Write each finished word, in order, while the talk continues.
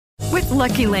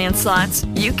Lucky Land Slots,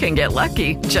 you can get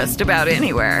lucky just about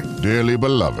anywhere. Dearly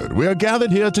beloved, we are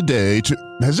gathered here today to...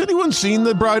 Has anyone seen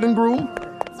the bride and groom?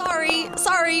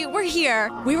 Sorry, we're here.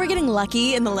 We were getting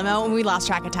lucky in the limo and we lost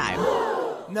track of time.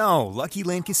 No, Lucky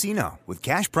Land Casino, with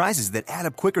cash prizes that add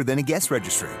up quicker than a guest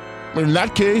registry. In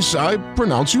that case, I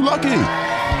pronounce you lucky.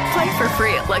 Play for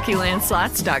free at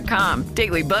LuckyLandSlots.com.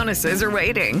 Daily bonuses are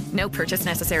waiting. No purchase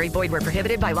necessary. Void where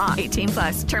prohibited by law.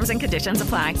 18+. Terms and conditions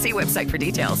apply. See website for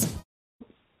details.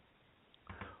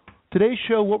 Today's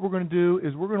show, what we're going to do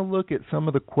is we're going to look at some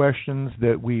of the questions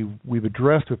that we've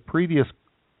addressed with previous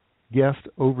guests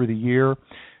over the years.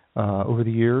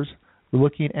 We're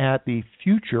looking at the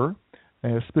future,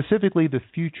 specifically the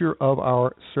future of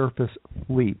our surface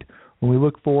fleet. When we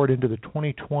look forward into the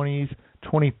 2020s,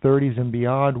 2030s, and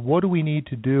beyond, what do we need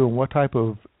to do, and what type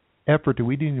of effort do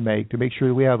we need to make sure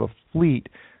that we have a fleet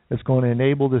that's going to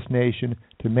enable this nation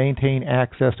to maintain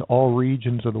access to all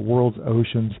regions of the world's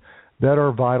oceans that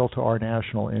are vital to our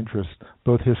national interests,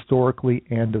 both historically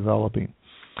and developing.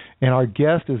 And our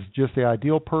guest is just the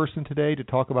ideal person today to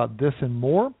talk about this and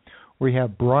more. We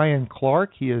have Brian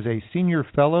Clark. He is a senior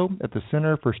fellow at the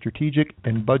Center for Strategic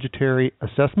and Budgetary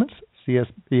Assessments,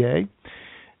 CSBA.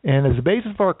 And as the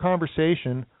basis for our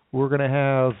conversation, we're going to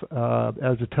have,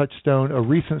 as a touchstone, a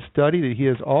recent study that he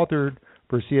has authored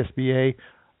for CSBA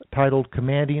titled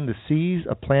Commanding the Seas,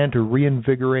 a Plan to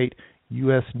Reinvigorate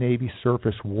U.S. Navy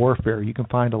Surface Warfare. You can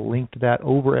find a link to that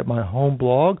over at my home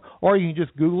blog, or you can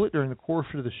just Google it during the course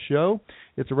of the show.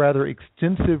 It's a rather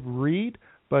extensive read,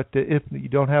 but if you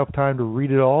don't have time to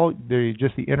read it all,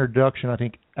 just the introduction, I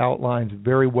think, outlines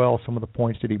very well some of the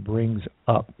points that he brings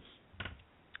up.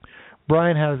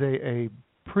 Brian has a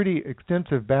pretty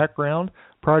extensive background.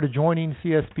 Prior to joining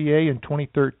CSBA in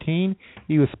 2013,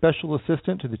 he was Special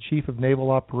Assistant to the Chief of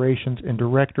Naval Operations and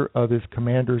Director of his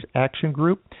Commander's Action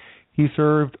Group. He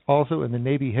served also in the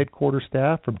Navy Headquarters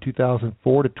staff from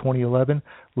 2004 to 2011,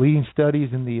 leading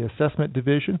studies in the Assessment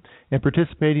Division and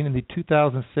participating in the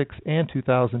 2006 and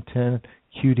 2010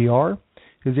 QDR.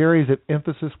 His areas of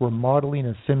emphasis were modeling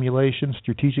and simulation,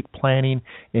 strategic planning,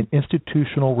 and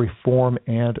institutional reform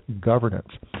and governance.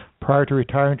 Prior to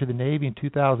retiring to the Navy in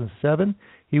 2007,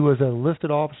 he was a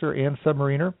enlisted officer and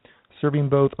submariner, serving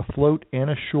both afloat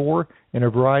and ashore in a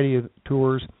variety of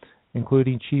tours,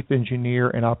 including Chief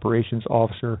Engineer and Operations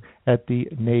Officer at the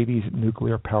Navy's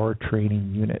Nuclear Power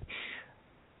Training Unit.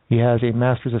 He has a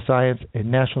Master's of Science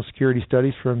in National Security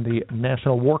Studies from the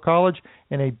National War College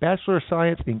and a Bachelor of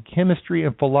Science in Chemistry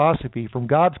and Philosophy from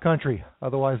God's Country,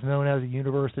 otherwise known as the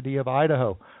University of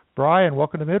Idaho. Brian,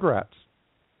 welcome to MidRaps.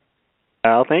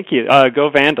 Sal, thank you. Go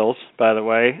Vandals, by the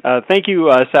way. Thank you,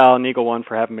 Sal and Eagle One,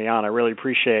 for having me on. I really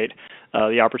appreciate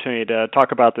the opportunity to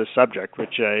talk about this subject,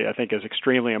 which I think is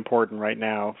extremely important right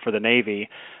now for the Navy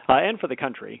and for the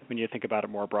country when you think about it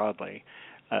more broadly.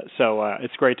 So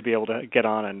it's great to be able to get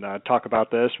on and talk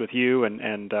about this with you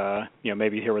and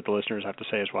maybe hear what the listeners have to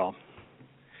say as well.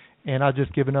 And I'll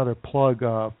just give another plug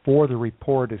for the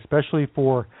report, especially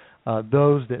for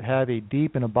those that have a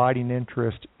deep and abiding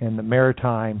interest in the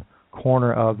maritime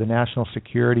corner of the national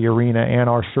security arena and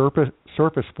our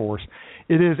surface force.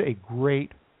 It is a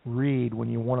great read when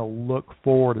you want to look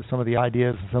forward to some of the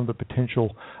ideas and some of the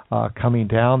potential coming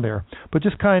down there. But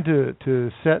just kind of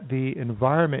to set the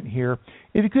environment here,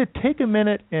 if you could take a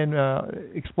minute and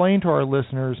explain to our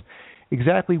listeners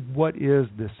exactly what is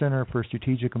the Center for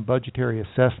Strategic and Budgetary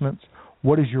Assessments,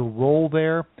 what is your role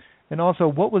there, and also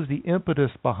what was the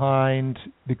impetus behind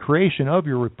the creation of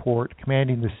your report,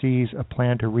 Commanding the Seas, a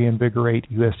Plan to Reinvigorate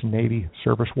U.S. Navy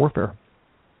Surface Warfare?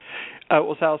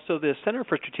 Well, Sal, so the Center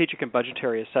for Strategic and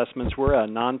Budgetary Assessments, we're a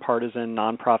nonpartisan,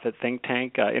 nonprofit think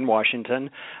tank in Washington.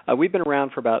 We've been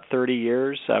around for about 30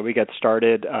 years. We got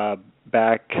started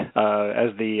back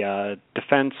as the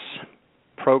Defense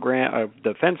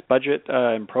Budget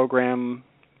and Program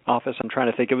Office. I'm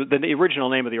trying to think. The original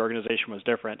name of the organization was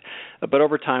different. But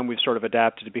over time, we've sort of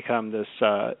adapted to become this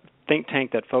think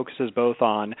tank that focuses both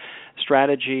on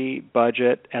strategy,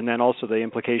 budget, and then also the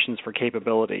implications for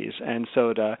capabilities. And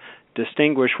so to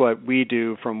distinguish what we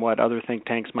do from what other think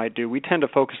tanks might do, we tend to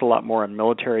focus a lot more on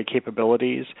military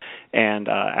capabilities and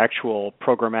actual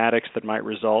programmatics that might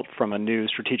result from a new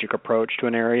strategic approach to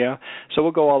an area. So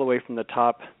we'll go all the way from the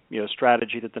top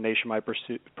strategy that the nation might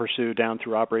pursue down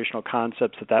through operational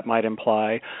concepts that might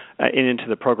imply, and into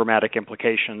the programmatic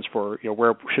implications for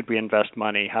where should we invest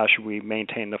money, how should we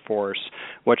maintain the force,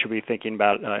 what should we be thinking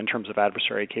about in terms of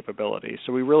adversary capabilities.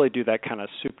 So we really do that kind of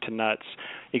soup to nuts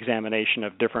examination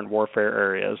of different warfare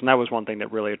areas, and that was one thing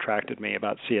that really attracted me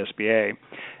about CSBA.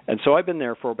 And so I've been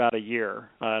there for about a year,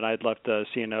 and I'd left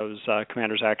CNO's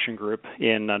Commander's Action Group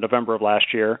in November of last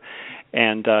year.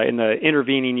 And in the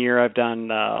intervening year, I've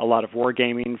done a lot of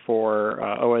wargaming for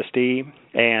OSD,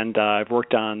 and I've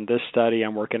worked on this study.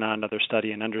 I'm working on another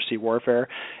study in undersea warfare.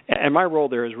 And my role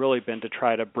there has really been to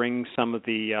try to bring some of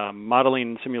the modeling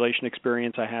and simulation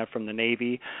experience I have from the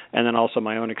Navy, and then also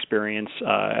my own experience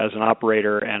as an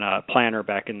operator and a planner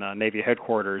back in the Navy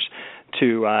headquarters,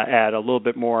 to add a little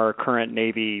bit more current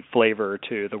Navy flavor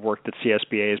to the work that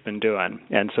CSBA has been doing.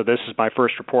 And so this is my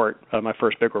first report, my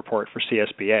first big report for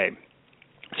CSBA.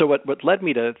 So what led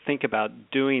me to think about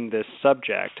doing this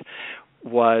subject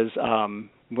was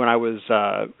when I was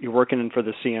working for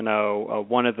the CNO,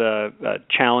 one of the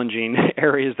challenging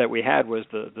areas that we had was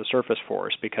the surface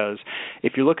force, because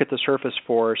if you look at the surface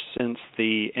force since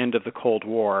the end of the Cold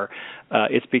War,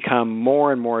 it's become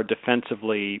more and more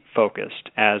defensively focused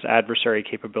as adversary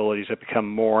capabilities have become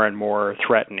more and more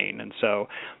threatening. And so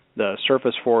the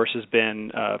surface force has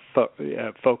been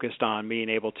focused on being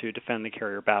able to defend the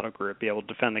carrier battle group, be able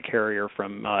to defend the carrier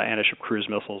from anti-ship cruise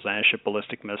missiles, anti-ship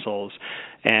ballistic missiles,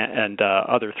 and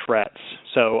other threats.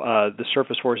 So the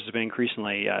surface force has been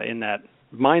increasingly in that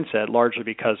mindset, largely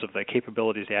because of the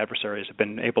capabilities the adversaries have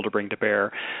been able to bring to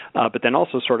bear, but then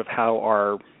also sort of how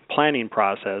our planning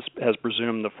process has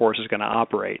presumed the force is going to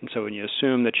operate. And so when you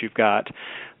assume that you've got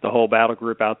the whole battle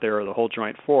group out there or the whole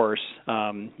joint force,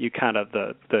 you kind of,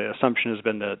 the assumption has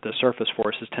been that the surface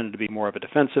force has tended to be more of a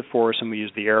defensive force, and we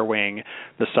use the air wing,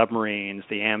 the submarines,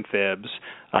 the amphibs,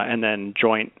 and then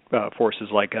joint forces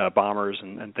like bombers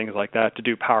and things like that to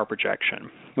do power projection,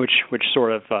 which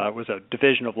sort of was a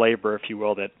division of labor, if you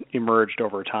will, that emerged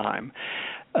over time.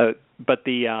 But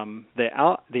the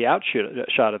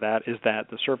outshot of that is that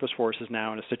the surface force is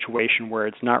now in a situation where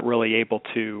it's not really able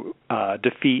to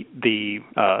defeat the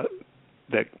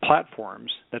platforms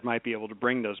that might be able to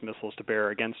bring those missiles to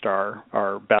bear against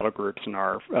our battle groups and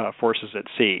our forces at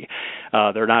sea.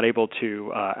 They're not able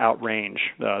to outrange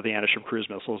the anti-ship cruise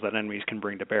missiles that enemies can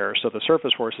bring to bear. So the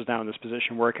surface force is now in this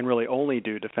position where it can really only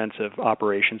do defensive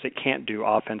operations. It can't do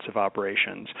offensive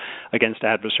operations against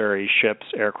adversary ships,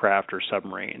 aircraft, or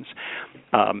submarines.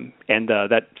 And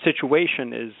that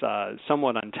situation is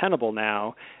somewhat untenable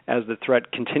now as the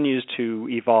threat continues to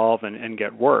evolve and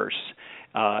get worse.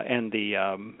 And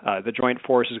the joint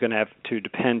force is going to have to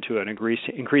depend to an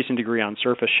increasing degree on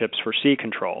surface ships for sea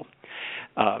control.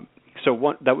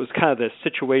 So that was kind of the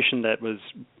situation that was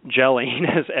gelling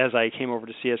as I came over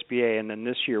to CSBA, and then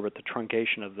this year with the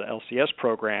truncation of the LCS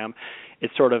program,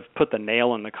 it sort of put the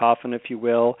nail in the coffin, if you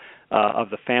will, of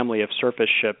the family of surface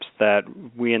ships that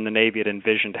we in the Navy had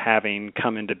envisioned having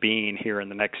come into being here in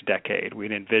the next decade.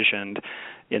 We'd envisioned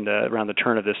around the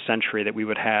turn of this century that we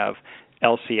would have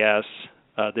LCS,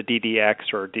 the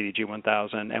DDX or DDG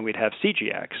 1000, and we'd have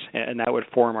CGX, and that would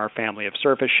form our family of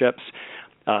surface ships.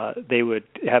 They would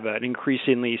have an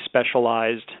increasingly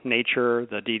specialized nature,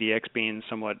 the DDX being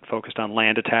somewhat focused on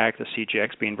land attack, the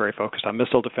CGX being very focused on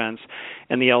missile defense,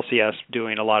 and the LCS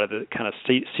doing a lot of the kind of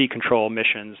sea control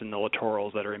missions and the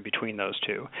littorals that are in between those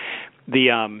two.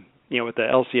 With the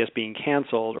LCS being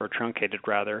canceled, or truncated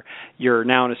rather, you're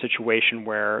now in a situation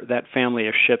where that family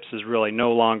of ships is really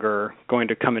no longer going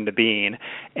to come into being,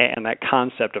 and that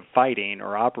concept of fighting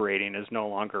or operating is no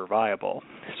longer viable.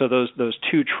 So those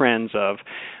two trends of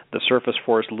the surface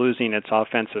force losing its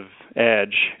offensive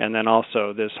edge, and then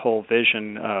also this whole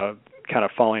vision kind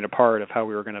of falling apart of how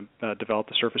we were going to develop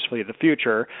the surface fleet of the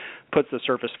future, puts the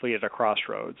surface fleet at a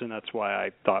crossroads. And that's why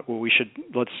I thought, well,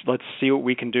 let's see what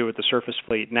we can do with the surface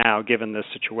fleet now, given this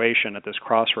situation at this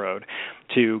crossroad,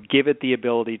 to give it the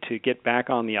ability to get back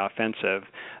on the offensive,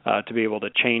 to be able to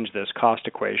change this cost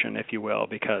equation, if you will,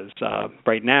 because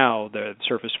right now the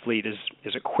surface fleet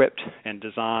is equipped and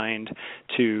designed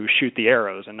to shoot the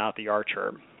arrows and not the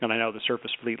archer. And I know the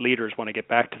surface fleet leaders want to get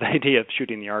back to the idea of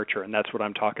shooting the archer, and that's what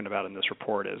I'm talking about in this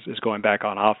report, is going back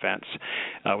on offense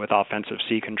with offensive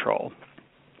sea control.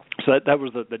 So that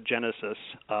was the genesis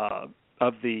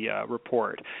of the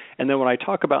report. And then what I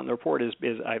talk about in the report is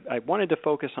I wanted to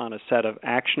focus on a set of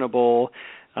actionable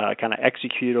kind of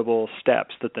executable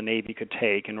steps that the Navy could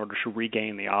take in order to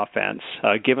regain the offense,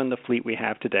 given the fleet we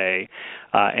have today,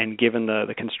 and given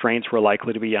the constraints we're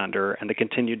likely to be under, and the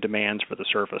continued demands for the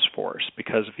surface force.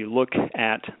 Because if you look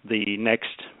at the next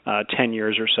 10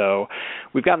 years or so,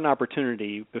 we've got an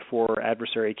opportunity before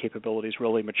adversary capabilities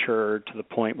really mature to the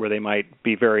point where they might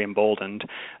be very emboldened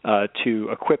to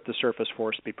equip the surface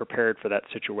force to be prepared for that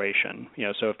situation.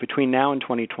 So if between now and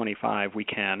 2025 we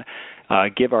can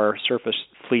give our surface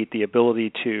fleet the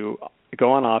ability to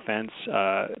go on offense,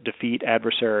 defeat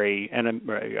adversary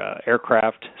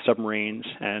aircraft, submarines,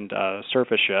 and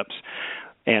surface ships,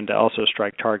 and also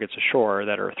strike targets ashore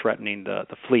that are threatening the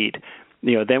fleet,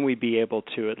 then we'd be able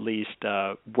to at least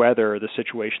weather the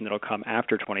situation that will come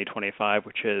after 2025,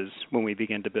 which is when we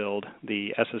begin to build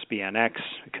the SSBNX.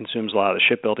 It consumes a lot of the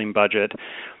shipbuilding budget.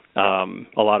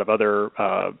 A lot of other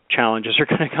challenges are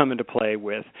going to come into play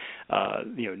with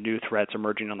new threats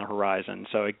emerging on the horizon.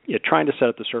 So trying to set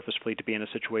up the surface fleet to be in a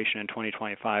situation in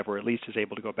 2025 where at least is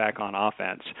able to go back on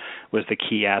offense was the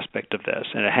key aspect of this.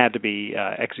 And it had to be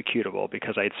executable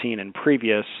because I'd seen in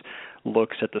previous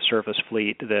looks at the surface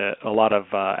fleet a lot of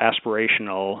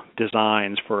aspirational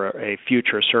designs for a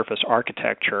future surface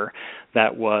architecture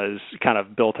that was kind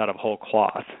of built out of whole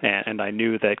cloth. And I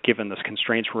knew that given the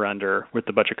constraints we're under with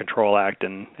the Budget Control Act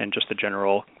and just the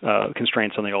general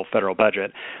constraints on the old federal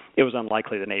budget, it was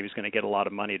unlikely the Navy's going to get a lot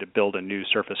of money to build a new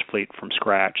surface fleet from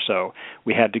scratch. So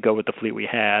we had to go with the fleet we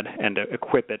had and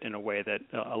equip it in a way that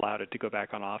allowed it to go back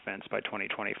on offense by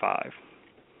 2025.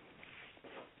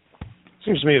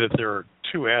 Seems to me that there are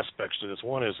two aspects to this.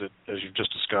 One is that, as you've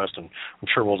just discussed, and I'm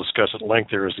sure we'll discuss at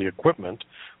length, there is the equipment.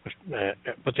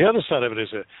 But the other side of it is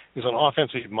an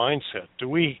offensive mindset. Do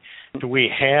we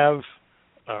have?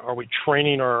 Are we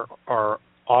training our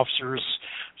officers,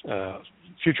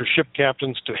 future ship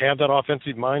captains, to have that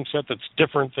offensive mindset that's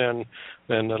different than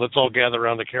let's all gather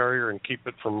around the carrier and keep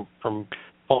it from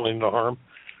falling into harm?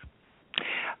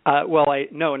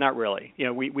 No, not really.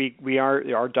 We are,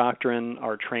 our doctrine,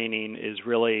 our training is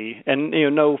really, and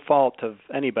no fault of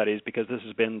anybody's, because this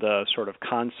has been the sort of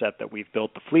concept that we've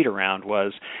built the fleet around,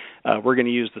 was we're going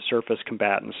to use the surface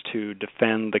combatants to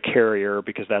defend the carrier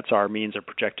because that's our means of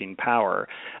projecting power.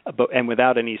 And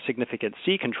without any significant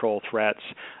sea control threats,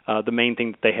 the main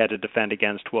thing that they had to defend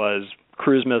against was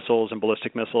cruise missiles and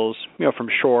ballistic missiles, from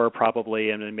shore probably,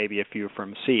 and then maybe a few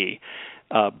from sea.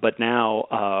 But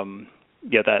now,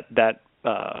 that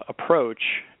approach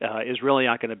is really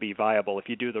not going to be viable. If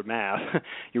you do the math,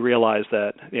 you realize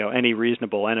that any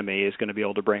reasonable enemy is going to be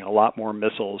able to bring a lot more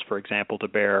missiles, for example, to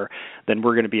bear than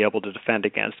we're going to be able to defend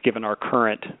against, given our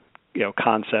current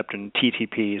concept and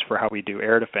TTPs for how we do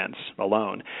air defense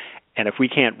alone. And if we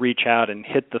can't reach out and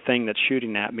hit the thing that's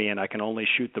shooting at me, and I can only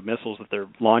shoot the missiles that they're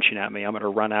launching at me, I'm going to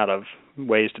run out of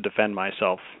ways to defend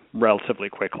myself relatively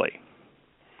quickly.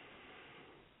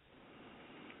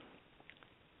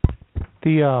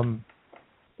 One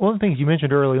of the things you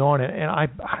mentioned early on, and I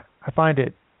find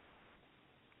it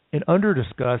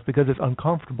under-discussed because it's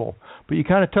uncomfortable, but you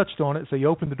kind of touched on it, so you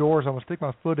opened the doors. I'm going to stick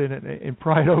my foot in it and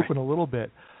pry it open a little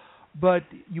bit. But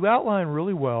you outline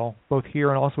really well, both here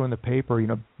and also in the paper,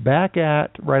 back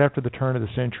right after the turn of the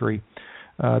century,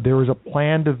 there was a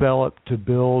plan developed to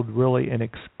build really an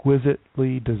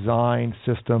exquisitely designed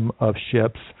system of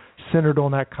ships centered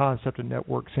on that concept of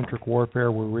network-centric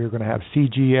warfare, where we were going to have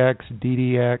CGX,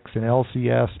 DDX, and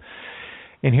LCS.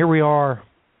 And here we are,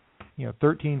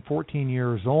 13, 14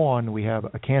 years on, we have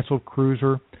a canceled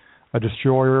cruiser, a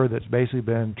destroyer that's basically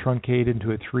been truncated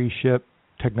into a 3-ship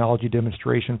technology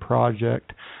demonstration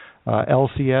project.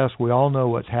 LCS, we all know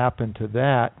what's happened to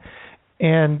that.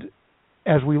 And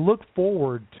as we look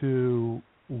forward to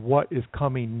what is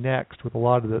coming next with a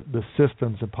lot of the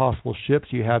systems and possible ships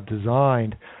you have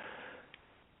designed,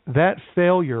 that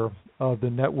failure of the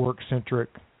network-centric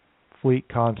fleet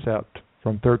concept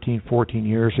from 13, 14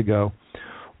 years ago,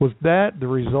 was that the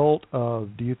result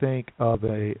of, do you think, of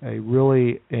a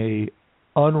really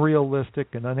unrealistic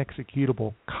and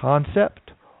unexecutable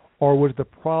concept, or was the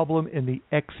problem in the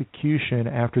execution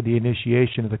after the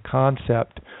initiation of the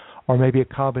concept, or maybe a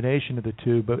combination of the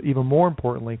two? But even more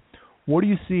importantly, what do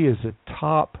you see as the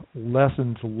top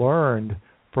lessons learned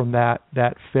from that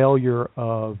failure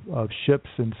of ships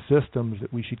and systems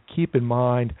that we should keep in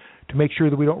mind to make sure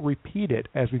that we don't repeat it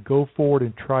as we go forward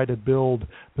and try to build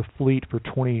the fleet for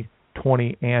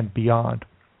 2020 and beyond?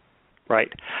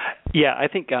 Right. Yeah, I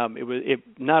think it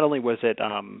not only was it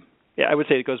I would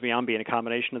say it goes beyond being a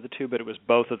combination of the two, but it was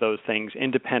both of those things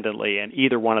independently, and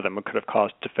either one of them could have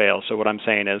caused it to fail. So what I'm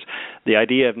saying is the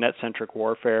idea of net-centric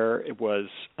warfare was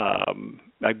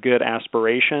a good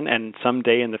aspiration, and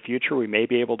someday in the future we may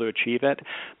be able to achieve it,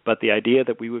 but the idea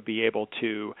that we would be able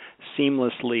to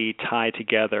seamlessly tie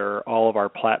together all of our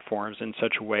platforms in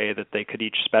such a way that they could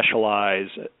each specialize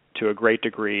to a great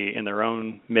degree in their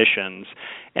own missions,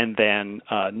 and then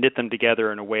knit them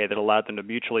together in a way that allowed them to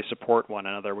mutually support one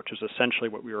another, which is essentially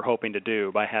what we were hoping to do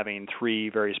by having three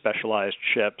very specialized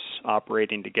ships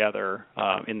operating together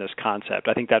in this concept.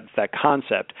 I think that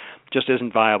concept just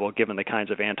isn't viable given the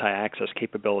kinds of anti-access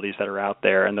capabilities that are out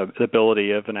there and the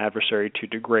ability of an adversary to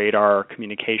degrade our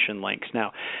communication links.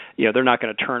 Now, they're not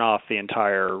going to turn off the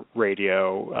entire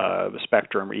radio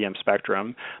spectrum or EM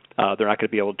spectrum. They're not going to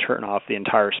be able to turn off the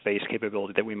entire space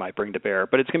capability that we might bring to bear,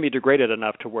 but it's going to be degraded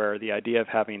enough to where the idea of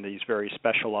having these very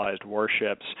specialized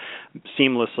warships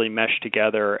seamlessly mesh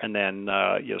together and then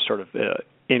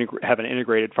have an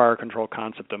integrated fire control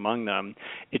concept among them,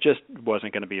 it just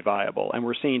wasn't going to be viable. And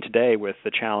we're seeing today with the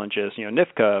challenges,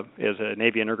 NIFCA is a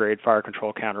Navy Integrated Fire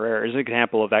Control Counter-Air, is an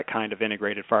example of that kind of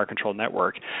integrated fire control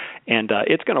network. And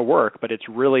it's going to work, but it's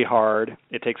really hard.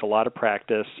 It takes a lot of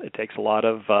practice. It takes a lot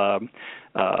of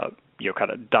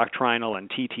kind of doctrinal and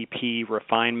TTP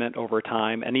refinement over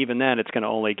time, and even then it's going to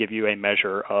only give you a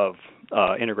measure of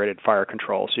integrated fire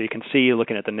control. So you can see,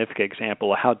 looking at the NIFCA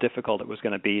example, how difficult it was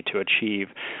going to be to achieve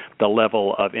the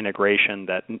level of integration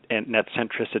that net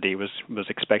centricity was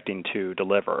expecting to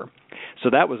deliver. So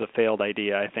that was a failed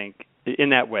idea, I think,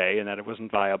 in that way, in that it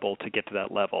wasn't viable to get to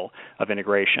that level of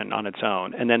integration on its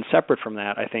own. And then separate from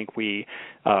that, I think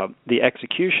the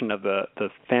execution of the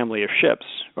family of ships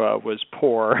was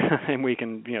poor, and we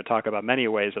can talk about many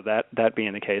ways of that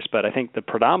being the case. But I think the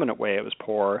predominant way it was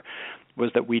poor was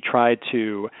that we tried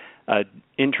to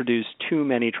introduce too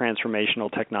many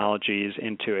transformational technologies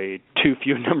into a too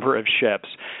few number of ships,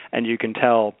 and you can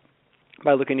tell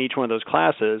by looking at each one of those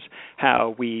classes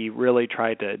how we really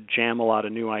tried to jam a lot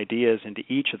of new ideas into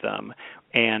each of them,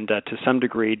 and to some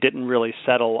degree didn't really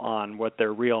settle on what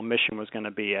their real mission was going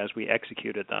to be as we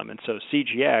executed them. And so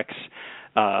CGX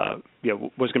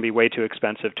was going to be way too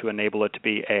expensive to enable it to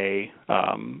be a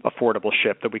affordable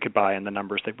ship that we could buy in the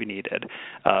numbers that we needed.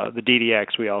 The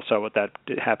DDX, we all saw what that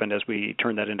happened as we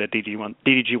turned that into DDG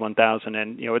 1000,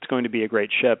 and it's going to be a great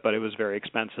ship, but it was very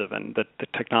expensive, and the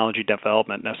technology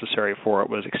development necessary for it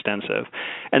was extensive.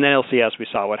 And then LCS, we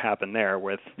saw what happened there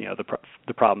with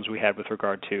the problems we had with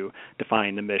regard to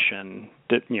defining the mission,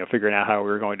 figuring out how we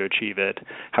were going to achieve it,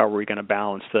 how were we going to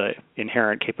balance the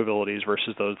inherent capabilities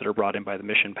versus those that are brought in by the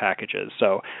mission packages.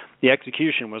 So the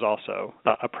execution was also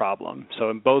a problem. So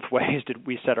in both ways did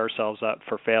we set ourselves up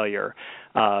for failure.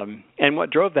 And what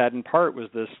drove that in part was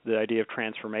the idea of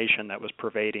transformation that was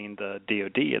pervading the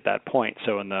DoD at that point.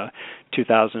 So in the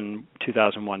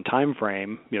 2001 time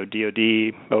frame,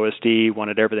 DoD, OSD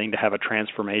wanted everything to have a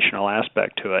transformational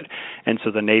aspect to it. And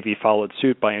so the Navy followed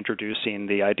suit by introducing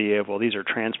the idea of, well, these are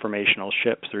transformational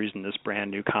ships. They're using this brand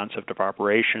new concept of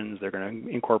operations. They're going to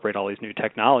incorporate all these new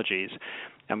technologies.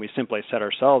 And we simply set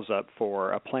ourselves up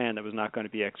for a plan that was not going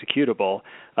to be executable,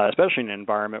 especially in an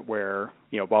environment where,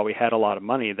 while we had a lot of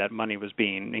money, that money was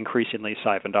being increasingly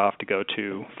siphoned off to go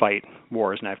to fight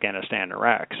wars in Afghanistan and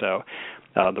Iraq. So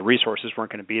the resources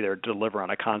weren't going to be there to deliver on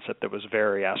a concept that was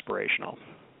very aspirational.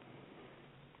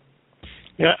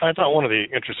 Yeah, I thought one of the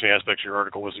interesting aspects of your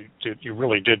article was you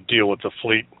really did deal with the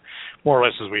fleet more or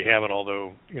less as we have it,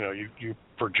 although you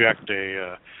project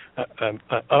an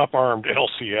up-armed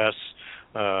LCS,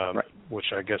 right, which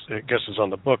I guess is on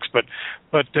the books, but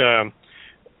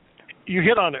you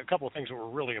hit on a couple of things that were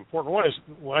really important. One is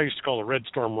what I used to call the Red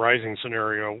Storm Rising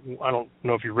scenario. I don't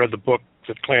know if you read the book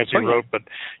that Clancy wrote, but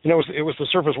it was the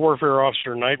surface warfare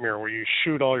officer nightmare where you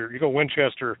you go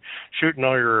Winchester shooting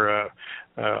all your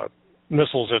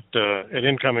missiles at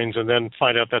incomings, and then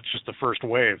find out that's just the first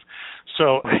wave.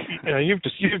 So you've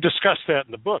discussed that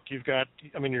in the book. You've got,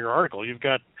 in your article, you've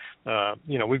got,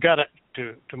 we've got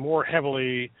to more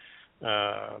heavily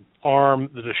arm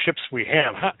the ships we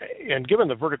have. And given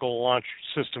the vertical launch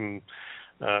system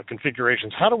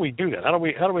configurations, how do we do that?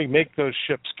 How do we make those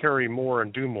ships carry more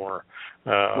and do more?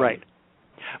 Right.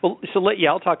 Well, so let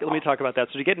me talk about that.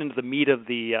 So to get into the meat of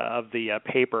the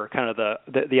paper, kind of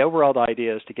the overall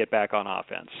idea is to get back on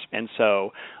offense. And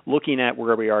so looking at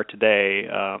where we are today,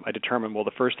 I determined, well,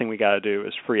 the first thing we got to do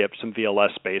is free up some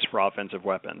VLS space for offensive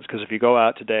weapons. Because if you go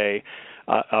out today,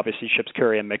 obviously ships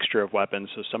carry a mixture of weapons.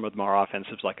 So some of them are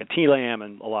offensive like a TLAM,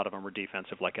 and a lot of them are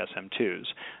defensive like SM-2s.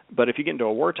 But if you get into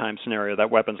a wartime scenario,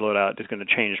 that weapons loadout is going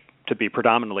to change to be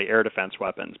predominantly air defense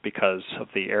weapons because of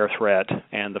the air threat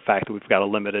and the fact that we've got a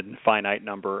limited, finite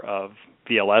number of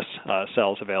VLS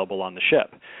cells available on the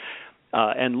ship.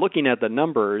 And looking at the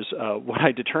numbers, what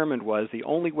I determined was the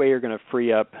only way you're going to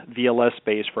free up VLS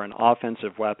space for an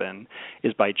offensive weapon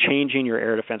is by changing your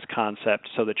air defense concept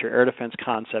so that your air defense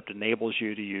concept enables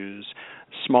you to use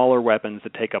smaller weapons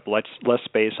that take up less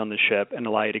space on the ship and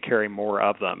allow you to carry more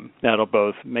of them. That'll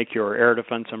both make your air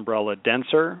defense umbrella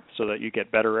denser so that you get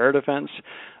better air defense,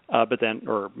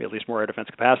 or at least more air defense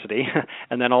capacity,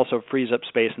 and then also frees up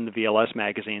space in the VLS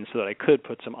magazine so that I could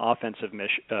put some offensive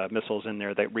missiles in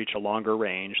there that reach a longer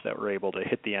range that were able to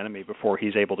hit the enemy before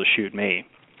he's able to shoot me.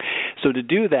 So to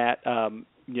do that,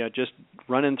 just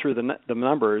running through the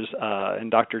numbers, and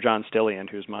Dr. John Stillian,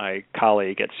 who's my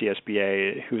colleague at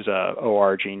CSBA, who's a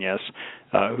OR genius,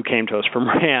 who came to us from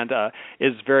RAND,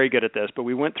 is very good at this. But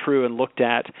we went through and looked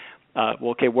at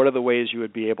what are the ways you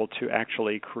would be able to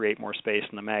actually create more space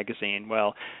in the magazine?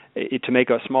 Well, to make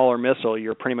a smaller missile,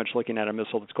 you're pretty much looking at a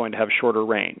missile that's going to have shorter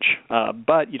range.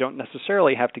 But you don't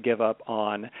necessarily have to give up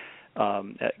on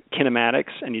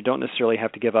kinematics, and you don't necessarily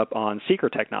have to give up on seeker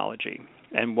technology.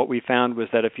 And what we found was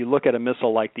that if you look at a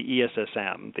missile like the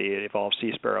ESSM, the Evolved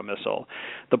Sea Sparrow missile,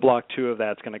 the Block 2 of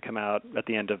that's going to come out at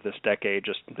the end of this decade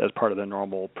just as part of the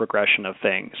normal progression of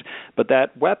things. But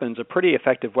that weapon's a pretty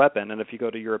effective weapon, and if you go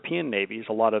to European navies,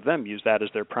 a lot of them use that as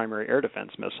their primary air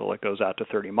defense missile. It goes out to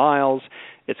 30 miles.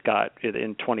 It's got,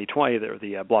 in 2020,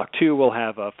 the Block 2 will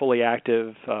have a fully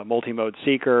active multi-mode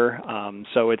seeker,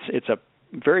 so it's a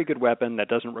very good weapon that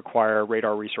doesn't require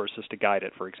radar resources to guide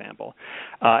it, for example.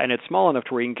 And it's small enough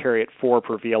to where you can carry it 4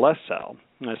 per VLS cell.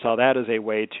 And I saw that as a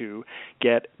way to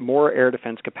get more air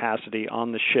defense capacity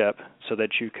on the ship so that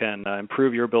you can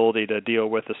improve your ability to deal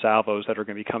with the salvos that are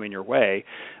going to be coming your way,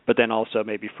 but then also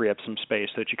maybe free up some space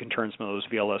so that you can turn some of those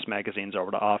VLS magazines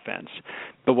over to offense.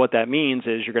 But what that means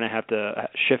is you're going to have to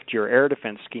shift your air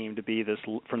defense scheme to be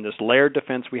from this layered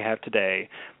defense we have today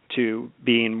to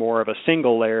being more of a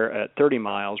single layer at 30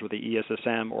 miles where the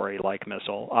ESSM or a like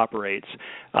missile operates,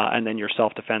 and then your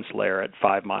self-defense layer at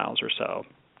 5 miles or so.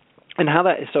 And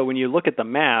so when you look at the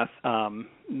math,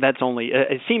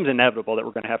 it seems inevitable that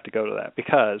we're going to have to go to that,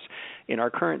 because in our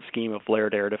current scheme of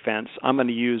layered air defense, I'm going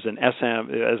to use an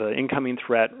SM as an incoming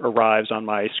threat arrives on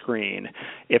my screen.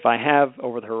 If I have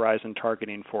over-the-horizon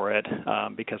targeting for it,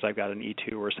 because I've got an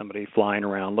E2 or somebody flying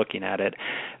around looking at it,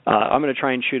 I'm going to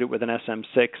try and shoot it with an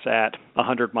SM-6 at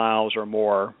 100 miles or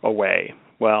more away.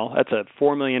 Well, that's a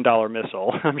 $4 million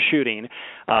missile I'm shooting,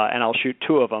 and I'll shoot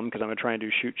 2 of them because I'm going to try and do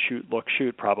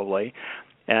shoot probably.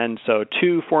 And so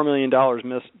 2 $4 million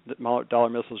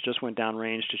missiles just went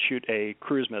downrange to shoot a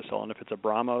cruise missile. And if it's a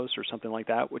BrahMos or something like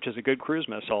that, which is a good cruise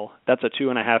missile, that's a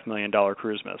 $2.5 million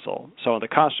cruise missile. So the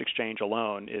cost exchange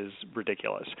alone is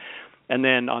ridiculous. And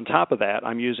then on top of that,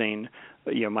 I'm using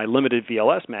my limited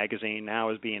VLS magazine now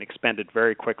is being expended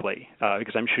very quickly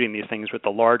because I'm shooting these things with the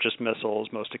largest missiles,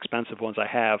 most expensive ones I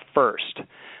have first,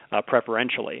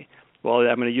 preferentially. Well,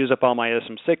 I'm going to use up all my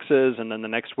SM-6s, and then the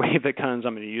next wave that comes,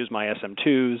 I'm going to use my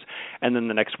SM-2s, and then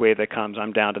the next wave that comes,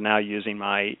 I'm down to now using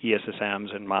my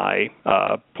ESSMs and my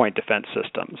point defense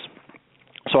systems.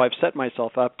 So I've set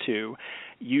myself up to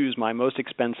use my most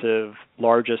expensive,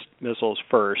 largest missiles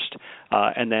first,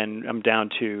 and then I'm down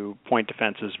to point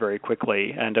defenses very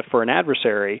quickly. And for an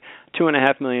adversary,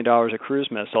 $2.5 million a cruise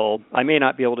missile, I may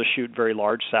not be able to shoot very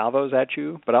large salvos at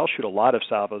you, but I'll shoot a lot of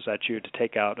salvos at you to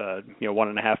take out a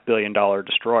 $1.5 billion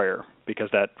destroyer, because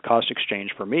that cost exchange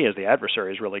for me as the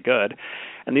adversary is really good.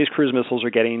 And these cruise missiles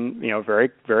are getting, very,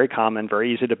 very common,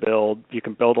 very easy to build. You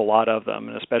can build a lot of them,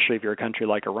 and especially if you're a country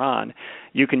like Iran,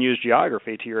 you can use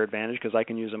geography to your advantage, because I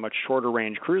can use a much shorter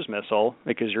range cruise missile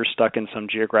because you're stuck in some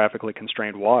geographically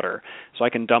constrained water. So I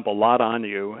can dump a lot on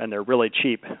you, and they're really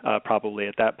cheap probably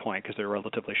at that point because they're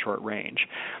relatively short range.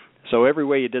 So every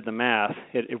way you did the math,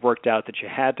 it worked out that you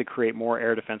had to create more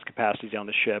air defense capacity on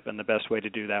the ship, and the best way to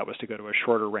do that was to go to a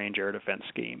shorter range air defense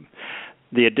scheme.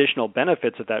 The additional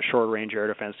benefits of that short range air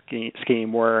defense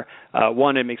scheme were,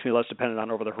 one, it makes me less dependent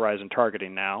on over-the-horizon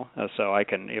targeting now. So I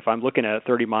can, if I'm looking at a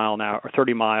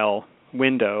 30-mile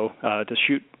window to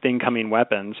shoot incoming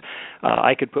weapons,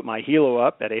 I could put my helo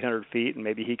up at 800 feet, and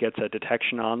maybe he gets a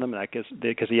detection on them,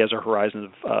 because he has a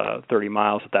horizon of 30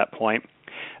 miles at that point.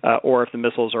 Or if the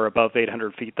missiles are above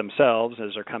 800 feet themselves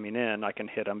as they're coming in, I can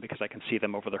hit them because I can see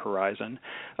them over the horizon.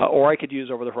 Or I could use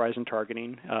over-the-horizon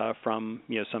targeting from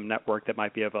some network that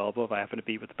might be available if I happen to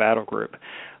be with the battle group.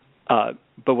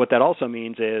 But what that also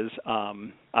means is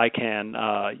I can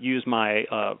use my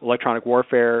electronic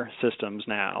warfare systems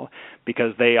now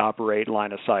because they operate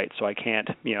line of sight. So I can't,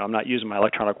 I'm not using my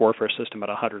electronic warfare system at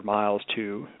 100 miles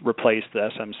to replace the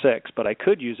SM-6, but I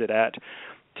could use it at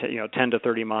 10 to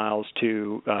 30 miles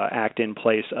to act in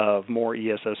place of more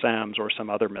ESSMs or some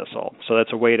other missile. So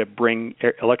that's a way to bring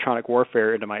electronic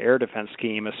warfare into my air defense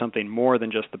scheme as something more than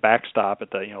just the backstop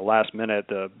at the last minute,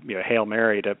 the Hail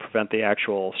Mary to prevent the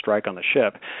actual strike on the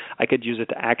ship. I could use it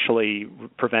to actually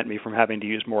prevent me from having to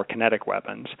use more kinetic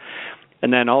weapons.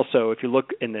 And then also, if you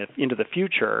look into the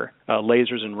future,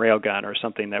 lasers and railgun are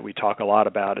something that we talk a lot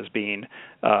about as being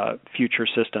future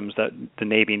systems that the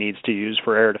Navy needs to use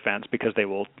for air defense because they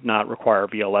will not require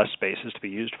VLS spaces to be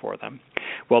used for them.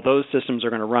 Well, those systems are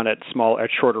going to run at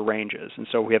shorter ranges, and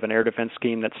so we have an air defense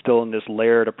scheme that's still in this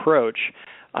layered approach.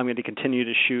 I'm going to continue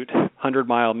to shoot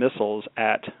 100-mile missiles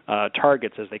at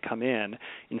targets as they come in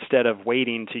instead of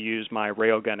waiting to use my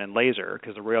railgun and laser,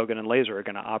 because the railgun and laser are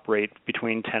going to operate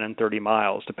between 10 and 30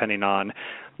 miles depending on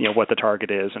what the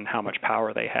target is and how much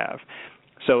power they have.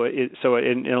 So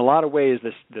in a lot of ways,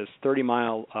 this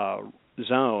 30-mile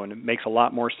zone makes a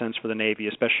lot more sense for the Navy,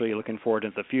 especially looking forward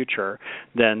into the future,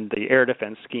 than the air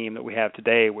defense scheme that we have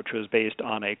today, which was based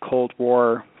on a Cold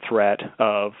War threat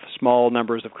of small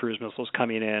numbers of cruise missiles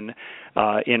coming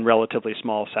in relatively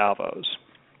small salvos.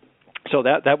 So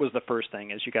that was the first thing,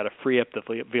 is you got to free up the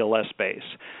VLS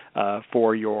space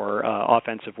for your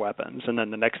offensive weapons. And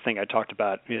then the next thing I talked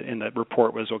about in the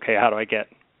report was, okay, how do I get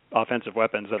offensive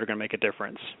weapons that are going to make a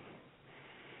difference?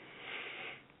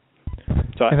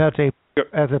 And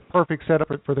that's a perfect setup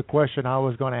for the question I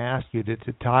was going to ask you, to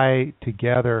tie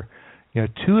together,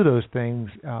 two of those things,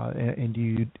 and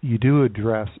you do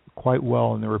address quite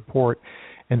well in the report,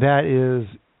 and that is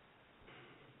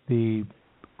the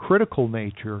critical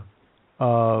nature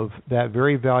of that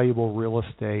very valuable real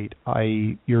estate,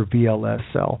 i.e. your VLS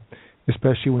cell,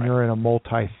 especially when you're in a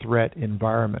multi-threat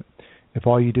environment. If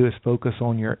all you do is focus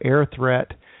on your air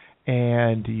threat,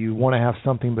 and you want to have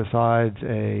something besides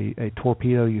a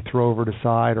torpedo you throw over the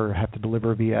side or have to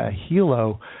deliver via a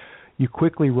helo, you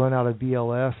quickly run out of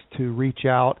VLS to reach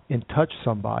out and touch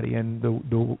somebody. And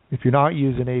if you're not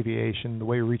using aviation, the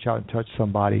way you reach out and touch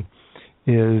somebody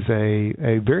is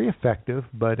a very effective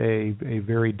but a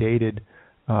very dated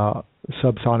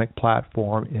subsonic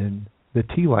platform in the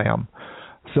TLAM.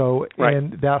 So, right.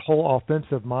 And that whole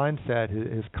offensive mindset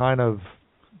is kind of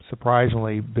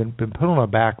surprisingly been put on a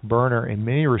back burner in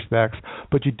many respects,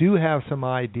 but you do have some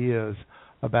ideas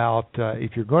about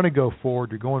if you're going to go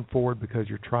forward, you're going forward because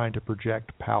you're trying to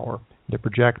project power. To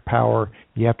project power,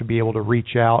 you have to be able to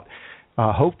reach out,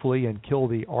 hopefully, and kill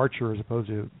the archer as opposed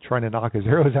to trying to knock his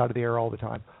arrows out of the air all the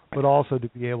time, but also to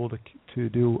be able to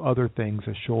do other things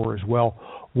ashore as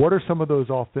well. What are some of those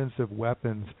offensive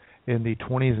weapons in the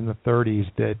 20s and the 30s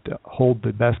that hold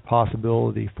the best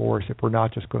possibility for us if we're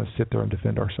not just going to sit there and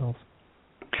defend ourselves?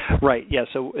 Right. Yeah.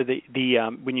 So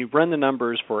when you run the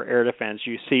numbers for air defense,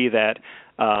 you see that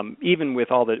even with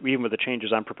the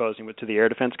changes I'm proposing to the air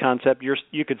defense concept,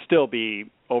 you could still be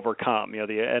overcome.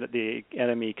 The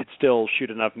enemy could still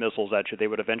shoot enough missiles at you; they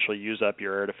would eventually use up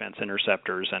your air defense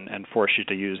interceptors and force you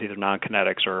to use either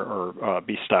non-kinetics or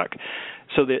be stuck.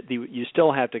 So you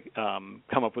still have to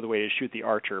come up with a way to shoot the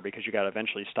archer, because you got to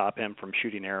eventually stop him from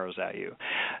shooting arrows at you.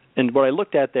 And what I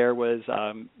looked at there was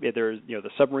there's the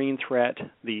submarine threat,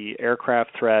 the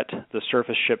aircraft threat, the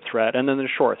surface ship threat, and then the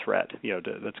shore threat.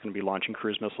 That's going to be launching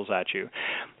cruise missiles at you.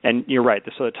 And you're right.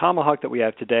 So the Tomahawk that we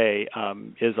have today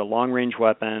is a long-range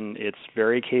weapon. It's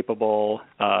very capable.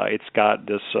 It's got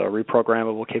this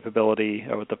reprogrammable capability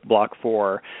with the Block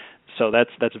 4. So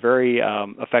that's very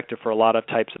effective for a lot of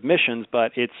types of missions,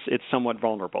 but it's somewhat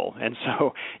vulnerable. And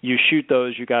so you shoot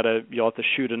those, you'll have to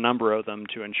shoot a number of them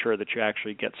to ensure that you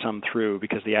actually get some through,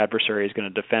 because the adversary is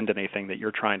going to defend anything that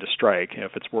you're trying to strike.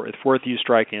 If it's worth you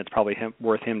striking, it's probably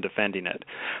worth him defending it.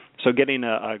 So getting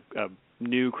a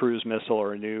new cruise missile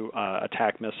or a new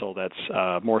attack missile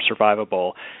that's more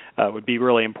survivable would be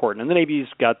really important. And the Navy's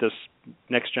got this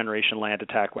next generation land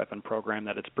attack weapon program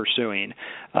that it's pursuing.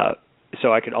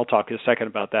 So I'll talk a second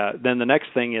about that. Then the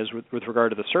next thing is with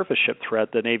regard to the surface ship threat,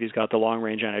 the Navy's got the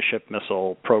long-range anti-ship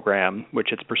missile program,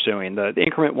 which it's pursuing. The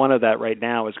increment one of that right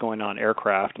now is going on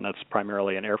aircraft, and that's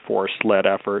primarily an Air Force-led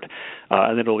effort,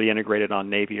 and it'll be integrated on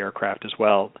Navy aircraft as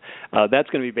well. That's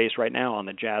going to be based right now on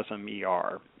the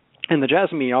JASSM-ER. And the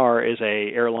JASSM-ER is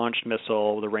a air-launched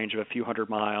missile with a range of a few hundred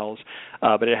miles,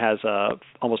 but it has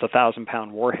almost a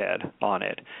 1,000-pound warhead on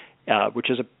it, which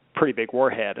is a pretty big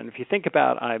warhead. And if you think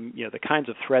about the kinds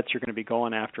of threats you're going to be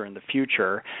going after in the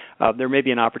future, there may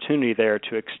be an opportunity there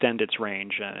to extend its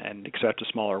range and accept a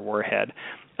smaller warhead.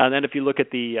 And then if you look at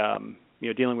the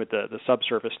dealing with the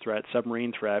subsurface threat,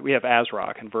 submarine threat, we have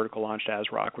ASROC and vertical launched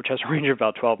ASROC, which has a range of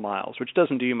about 12 miles, which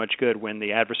doesn't do you much good when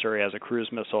the adversary has a cruise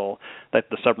missile that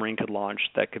the submarine could launch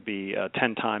that could be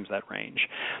 10 times that range.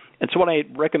 And so what I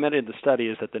recommended in the study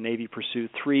is that the Navy pursue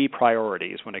 3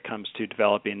 priorities when it comes to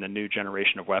developing the new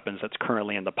generation of weapons that's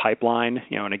currently in the pipeline.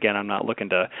 And again, I'm not looking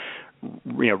to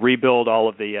rebuild all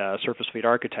of the surface fleet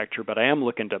architecture, but I am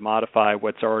looking to modify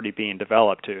what's already being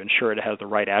developed to ensure it has the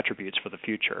right attributes for the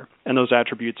future. And those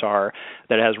attributes are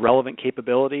that it has relevant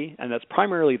capability, and that's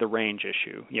primarily the range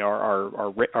issue.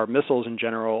 Our missiles in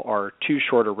general are too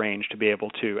short a range to be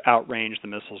able to outrange the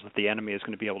missiles that the enemy is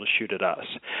going to be able to shoot at us.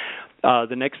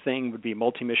 The next thing would be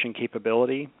multi-mission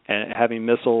capability, and having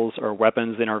missiles or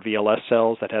weapons in our VLS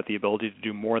cells that have the ability to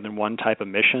do more than one type of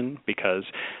mission, because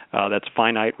that's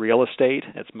finite real estate.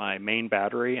 It's my main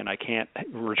battery, and I can't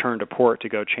return to port to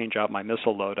go change out my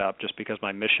missile load up just because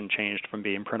my mission changed from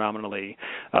being predominantly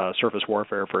surface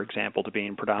warfare, for example, to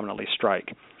being predominantly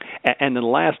strike. And then the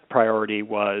last priority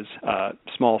was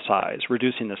small size,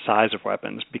 reducing the size of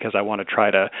weapons, because I want to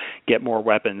try to get more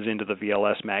weapons into the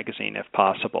VLS magazine if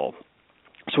possible.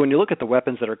 So when you look at the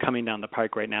weapons that are coming down the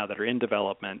pike right now that are in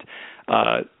development,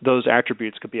 those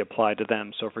attributes could be applied to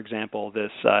them. So, for example, this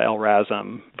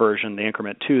LRASM version, the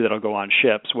Increment 2 that'll go on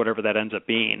ships, whatever that ends up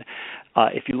being,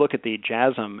 if you look at the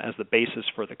JASM as the basis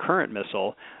for the current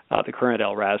missile, the current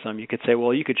LRASM, you could say,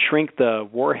 well, you could shrink the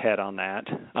warhead on that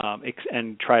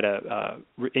and try to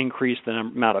increase the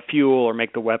amount of fuel or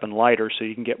make the weapon lighter so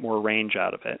you can get more range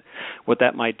out of it. What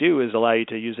that might do is allow you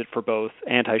to use it for both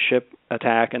anti-ship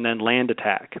attack and then land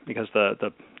attack, because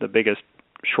the biggest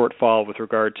shortfall with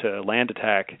regard to land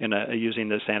attack in using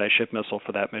this anti-ship missile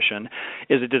for that mission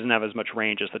is it doesn't have as much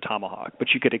range as the Tomahawk. But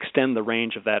you could extend the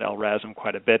range of that LRASM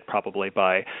quite a bit probably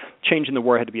by changing the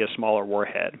warhead to be a smaller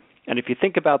warhead. And if you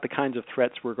think about the kinds of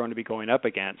threats we're going to be going up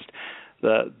against,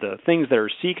 the things that are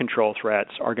sea control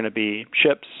threats are going to be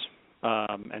ships,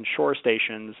 and shore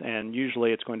stations, and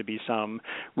usually it's going to be some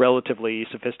relatively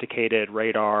sophisticated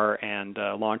radar and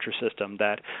launcher system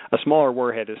that a smaller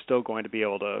warhead is still going to be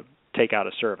able to take out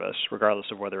of service, regardless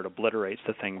of whether it obliterates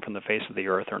the thing from the face of the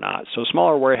earth or not. So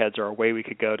smaller warheads are a way we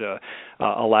could go to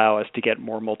allow us to get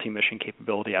more multi-mission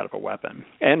capability out of a weapon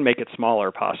and make it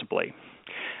smaller possibly.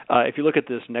 If you look at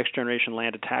this next generation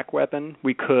land attack weapon,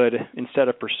 we could, instead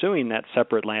of pursuing that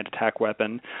separate land attack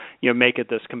weapon, make it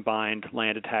this combined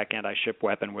land attack anti-ship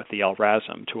weapon with the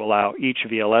LRASM to allow each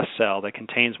VLS cell that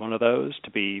contains one of those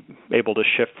to be able to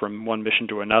shift from one mission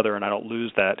to another, and I don't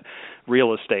lose that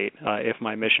real estate if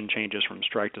my mission changes from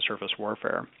strike to surface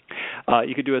warfare.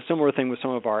 You could do a similar thing with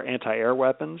some of our anti-air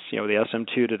weapons. The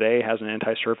SM-2 today has an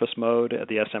anti-surface mode.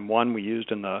 The SM-1 we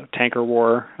used in the tanker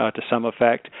war to some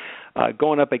effect.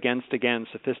 Going up against, again,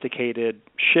 sophisticated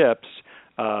ships,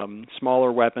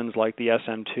 smaller weapons like the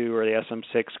SM-2 or the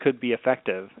SM-6 could be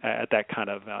effective at that kind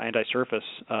of anti-surface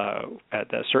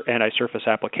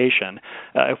application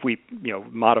if we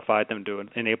modified them to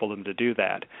enable them to do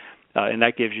that. And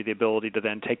that gives you the ability to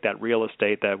then take that real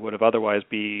estate that would have otherwise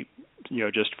be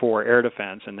just for air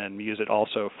defense and then use it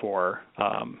also for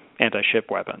anti-ship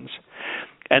weapons.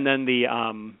 And then the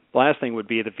last thing would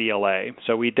be the VLA.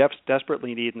 So we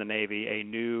desperately need in the Navy a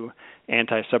new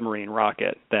anti-submarine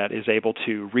rocket that is able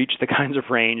to reach the kinds of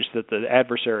range that the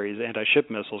adversary's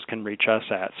anti-ship missiles can reach us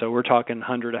at. So we're talking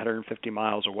 100, 150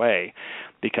 miles away,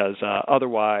 because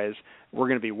otherwise we're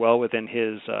going to be well within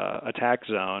his attack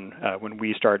zone when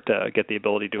we start to get the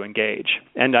ability to engage.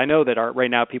 And I know that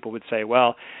right now people would say,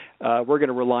 well, we're going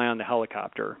to rely on the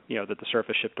helicopter, that the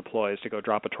surface ship deploys to go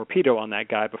drop a torpedo on that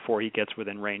guy before he gets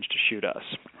within range to shoot us.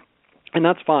 And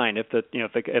that's fine if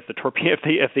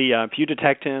you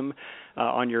detect him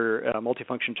on your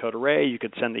multifunction towed array, you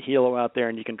could send the helo out there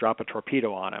and you can drop a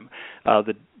torpedo on him.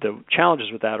 The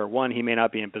challenges with that are, one, he may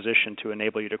not be in position to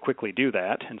enable you to quickly do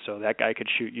that, and so that guy could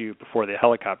shoot you before the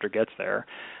helicopter gets there.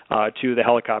 Two, the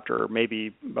helicopter may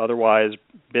be otherwise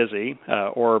busy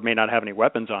or may not have any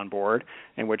weapons on board,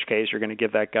 in which case you're going to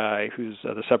give that guy who's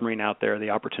the submarine out there the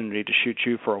opportunity to shoot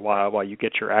you for a while you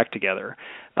get your act together.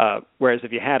 Whereas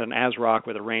if you had an ASROC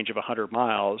with a range of 100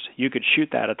 miles, you could shoot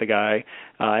that at the guy,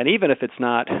 and even if it's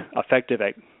not effective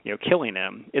at killing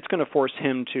him, it's going to force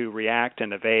him to react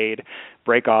and evade,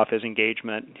 break off his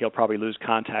engagement. He'll probably lose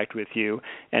contact with you,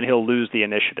 and he'll lose the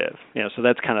initiative. So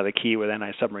that's kind of the key with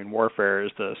anti-submarine warfare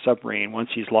is the submarine, once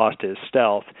he's lost his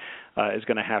stealth, is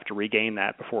going to have to regain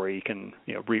that before he can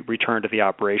return to the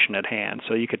operation at hand.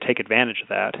 So you could take advantage of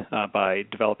that by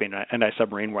developing an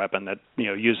anti-submarine weapon that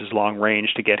uses long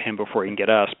range to get him before he can get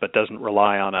us, but doesn't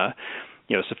rely on a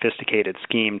sophisticated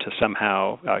scheme to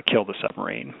somehow kill the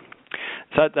submarine.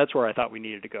 So that's where I thought we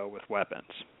needed to go with weapons.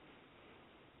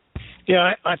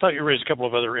 Yeah, I thought you raised a couple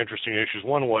of other interesting issues.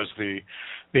 One was the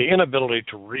inability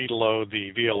to reload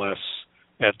the VLS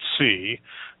at sea,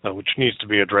 which needs to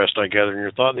be addressed, I gather, in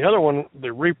your thought. And the other one, the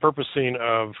repurposing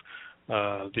of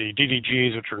the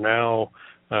DDGs, which are now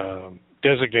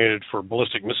designated for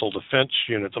ballistic missile defense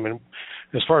units. I mean,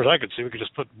 as far as I could see, we could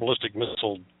just put ballistic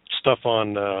missile stuff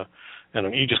on and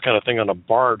an Aegis kind of thing on a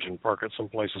barge and park it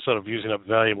someplace instead of using up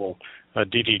valuable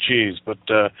DDGs. But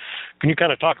can you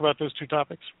kind of talk about those two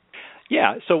topics?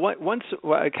 Yeah. So once,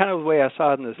 kind of the way I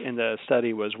saw it in the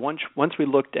study was once we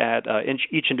looked at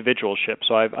each individual ship.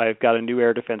 So I've got a new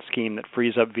air defense scheme that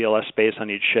frees up VLS space on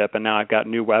each ship, and now I've got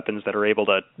new weapons that are able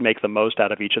to make the most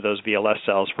out of each of those VLS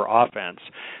cells for offense.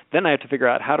 Then I have to figure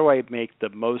out how do I make the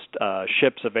most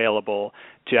ships available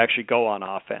to actually go on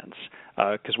offense.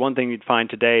 Because one thing you'd find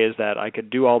today is that I could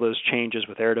do all those changes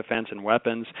with air defense and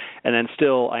weapons, and then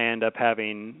still I end up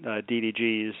having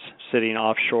DDGs sitting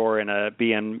offshore in a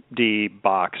BMD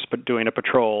box, but doing a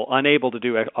patrol, unable to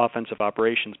do offensive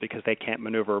operations because they can't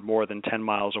maneuver more than 10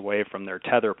 miles away from their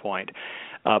tether point.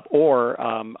 Or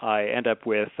I end up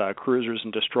with cruisers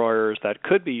and destroyers that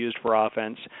could be used for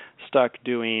offense, stuck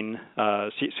doing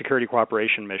security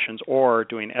cooperation missions or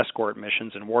doing escort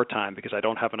missions in wartime because I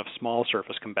don't have enough small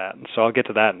surface combatants. So I'll get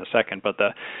to that in a second. But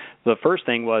the first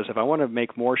thing was if I want to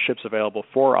make more ships available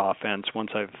for offense once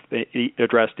I've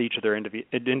addressed each of their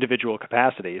individual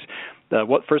capacities,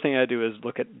 first thing I do is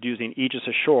look at using Aegis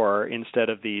ashore instead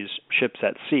of these ships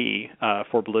at sea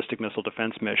for ballistic missile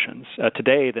defense missions.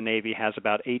 Today, the Navy has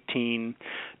about 18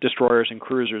 destroyers and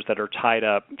cruisers that are tied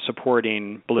up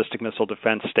supporting ballistic missile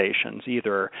defense stations,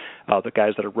 either the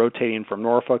guys that are rotating from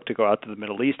Norfolk to go out to the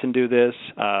Middle East and do this,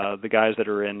 the guys that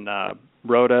are in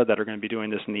Rota that are going to be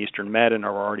doing this in the Eastern Med and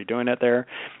are already doing it there,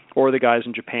 or the guys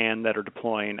in Japan that are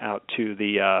deploying out to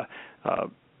the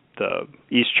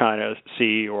East China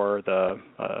Sea or the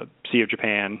Sea of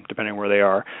Japan, depending on where they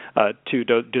are, to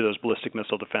do those ballistic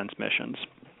missile defense missions.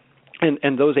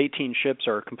 And those 18 ships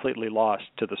are completely lost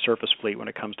to the surface fleet when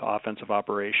it comes to offensive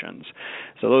operations.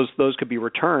 So those could be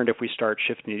returned if we start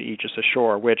shifting to Aegis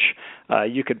ashore, which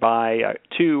you could buy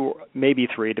 2, maybe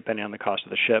 3, depending on the cost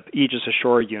of the ship, Aegis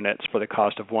ashore units for the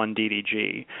cost of 1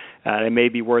 DDG. It may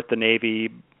be worth the Navy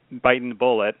biting the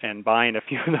bullet and buying a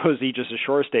few of those Aegis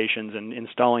ashore stations and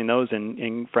installing those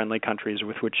in friendly countries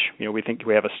with which we think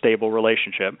we have a stable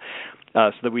relationship,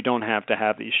 so that we don't have to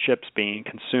have these ships being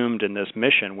consumed in this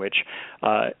mission, which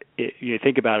you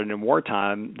think about it in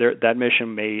wartime, that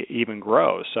mission may even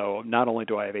grow. So not only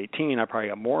do I have 18, I probably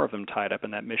got more of them tied up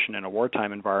in that mission in a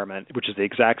wartime environment, which is the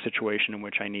exact situation in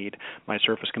which I need my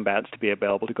surface combatants to be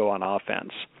available to go on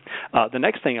offense. The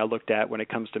next thing I looked at when it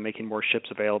comes to making more ships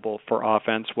available for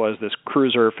offense was this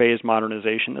cruiser phase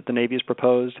modernization that the Navy has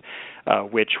proposed,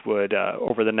 which would,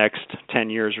 over the next 10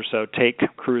 years or so, take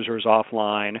cruisers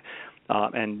offline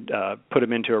and put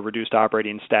them into a reduced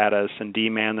operating status and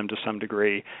deman them to some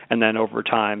degree, and then over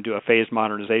time do a phased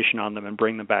modernization on them and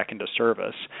bring them back into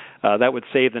service. That would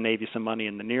save the Navy some money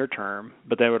in the near term,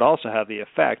 but that would also have the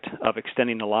effect of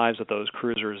extending the lives of those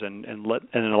cruisers and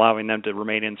allowing them to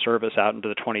remain in service out into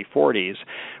the 2040s,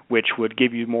 which would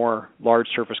give you more large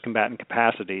surface combatant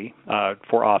capacity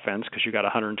for offense because you got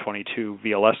 122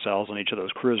 VLS cells on each of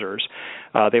those cruisers.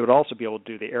 They would also be able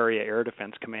to do the Area Air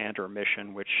Defense Command or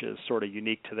mission, which is sort of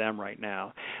unique to them right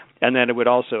now. And then it would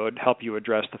also help you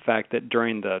address the fact that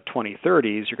during the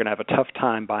 2030s, you're going to have a tough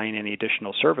time buying any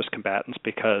additional service combatants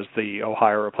because the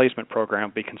Ohio replacement program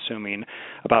will be consuming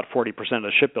about 40% of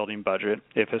the shipbuilding budget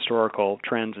if historical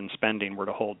trends in spending were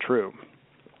to hold true.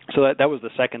 So that was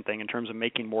the second thing in terms of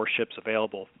making more ships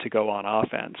available to go on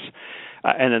offense.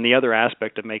 And then the other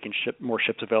aspect of making more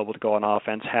ships available to go on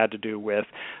offense had to do with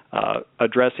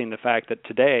addressing the fact that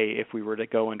today, if we were to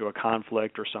go into a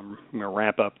conflict or some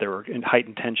ramp up, there were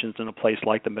heightened tensions in a place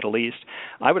like the Middle East,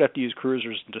 I would have to use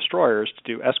cruisers and destroyers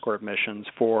to do escort missions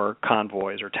for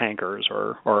convoys or tankers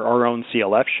or our own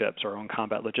CLF ships, our own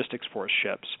Combat Logistics Force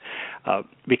ships,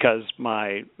 because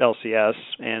my LCS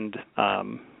and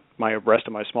my rest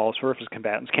of my small surface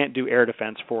combatants can't do air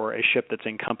defense for a ship that's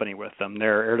in company with them.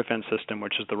 Their air defense system,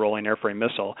 which is the rolling airframe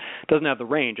missile, doesn't have the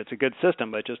range. It's a good system,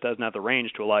 but it just doesn't have the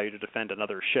range to allow you to defend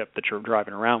another ship that you're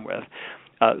driving around with.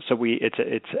 So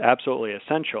it's absolutely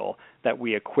essential that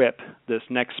we equip this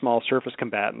next small surface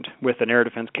combatant with an air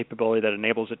defense capability that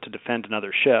enables it to defend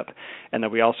another ship, and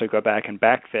that we also go back and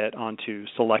backfit onto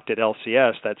selected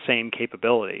LCS that same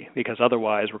capability, because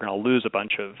otherwise we're going to lose a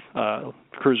bunch of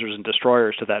cruisers and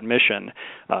destroyers to that mission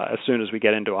as soon as we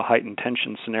get into a heightened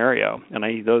tension scenario, and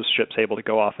I need those ships able to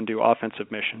go off and do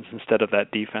offensive missions instead of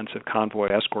that defensive convoy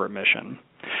escort mission.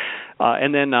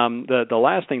 And then the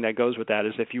last thing that goes with that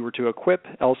is if you were to equip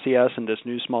LCS and this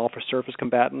new small surface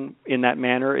combatant in that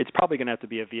manner, it's probably going to have to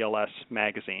be a VLS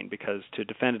magazine, because to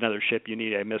defend another ship you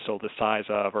need a missile the size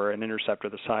of, or an interceptor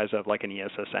the size of, like an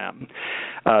ESSM.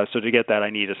 So to get that I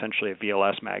need essentially a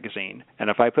VLS magazine. And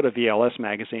if I put a VLS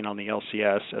magazine on the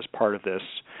LCS as part of this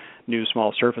new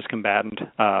small surface combatant,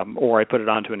 or I put it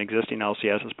onto an existing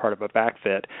LCS as part of a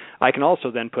backfit, I can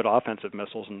also then put offensive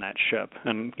missiles in that ship.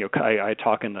 And I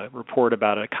talk in the report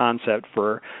about a concept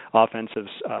for offensive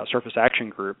surface action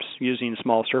groups using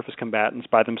small surface combatants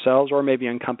by themselves, or maybe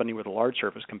in company with a large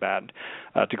surface combatant,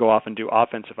 to go off and do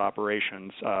offensive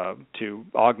operations to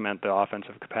augment the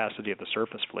offensive capacity of the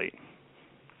surface fleet.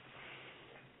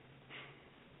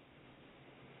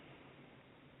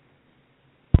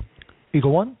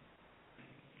 Eagle One?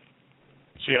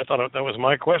 See, I thought that was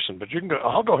my question, but you can go.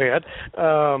 I'll go ahead.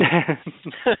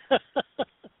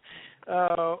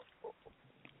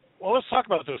 Well, let's talk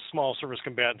about those small surface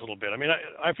combatants a little bit. I mean,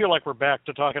 I feel like we're back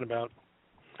to talking about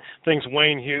things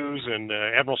Wayne Hughes and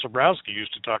Admiral Sobrowski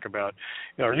used to talk about.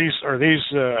 Are these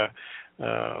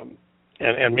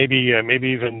and maybe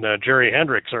even Jerry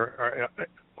Hendricks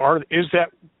is that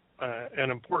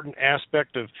an important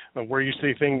aspect of where you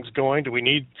see things going? Do we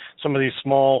need some of these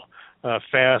small,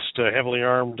 fast, heavily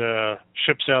armed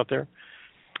ships out there?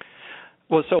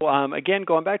 Well, so again,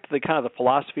 going back to the kind of the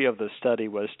philosophy of the study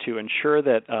was to ensure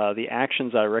that the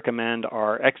actions I recommend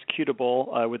are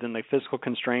executable within the physical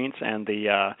constraints and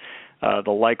the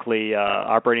likely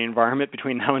operating environment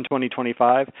between now and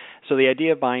 2025. So the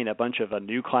idea of buying a bunch of a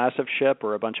new class of ship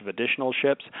or a bunch of additional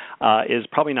ships is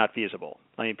probably not feasible.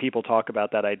 I mean, people talk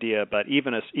about that idea, but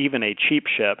even a cheap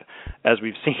ship, as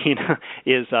we've seen,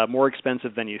 is more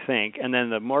expensive than you think. And then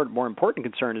the more important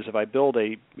concern is if I build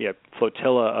a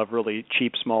flotilla of really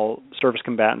cheap small surface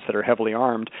combatants that are heavily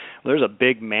armed, there's a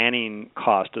big manning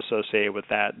cost associated with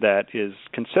that is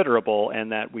considerable,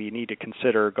 and that we need to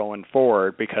consider going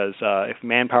forward, because if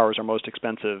manpower is our most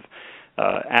expensive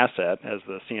asset, as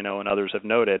the CNO and others have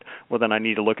noted, well, then I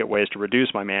need to look at ways to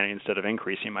reduce my manning instead of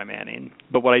increasing my manning.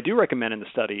 But what I do recommend in the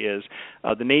study is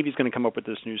the Navy's going to come up with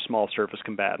this new small surface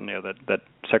combatant that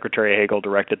Secretary Hagel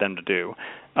directed them to do.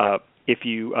 If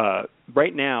you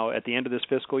right now, at the end of this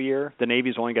fiscal year, the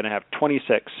Navy's only going to have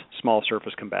 26 small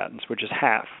surface combatants, which is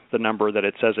half the number that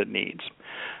it says it needs.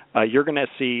 You're going to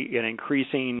see an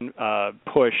increasing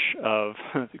push of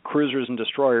cruisers and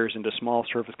destroyers into small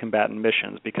surface combatant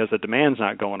missions, because the demand's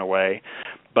not going away,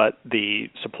 but the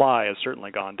supply has certainly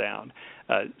gone down.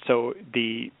 So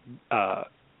to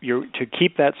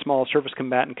keep that small surface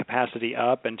combatant capacity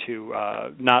up, and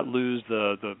to not lose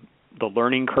the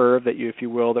learning curve that if you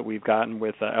will, that we've gotten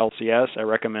with LCS, I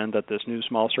recommend that this new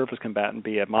small surface combatant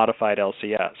be a modified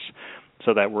LCS,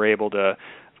 so that we're able to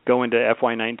go into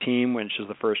FY19, which is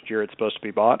the first year it's supposed to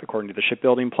be bought according to the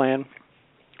shipbuilding plan,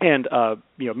 and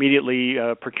immediately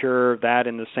procure that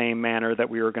in the same manner that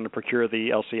we were going to procure the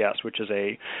LCS, which is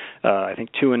I think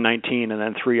 2 in 19, and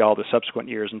then 3 all the subsequent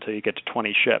years until you get to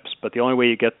 20 ships. But the only way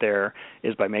you get there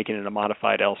is by making it a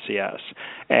modified LCS.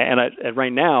 And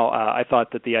right now, I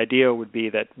thought that the idea would be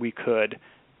that we could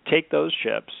take those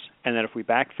ships, and then if we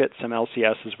backfit some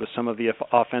LCSs with some of the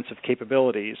offensive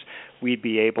capabilities, we'd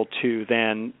be able to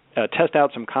then test out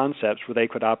some concepts where they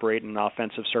could operate in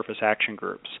offensive surface action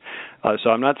groups. So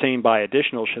I'm not saying buy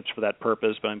additional ships for that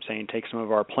purpose, but I'm saying take some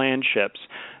of our planned ships,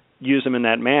 use them in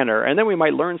that manner, and then we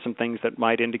might learn some things that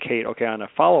might indicate, okay, on a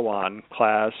follow-on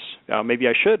class, maybe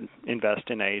I should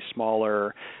invest in a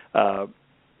smaller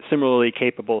similarly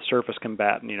capable surface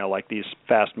combatant, like these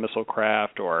fast missile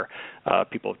craft, or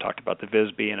people have talked about the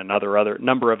Visby and another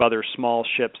number of other small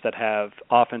ships that have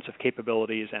offensive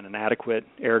capabilities and an adequate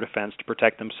air defense to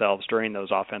protect themselves during those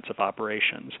offensive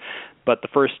operations. But the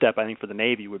first step, I think, for the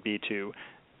Navy would be to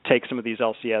take some of these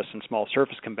LCS and small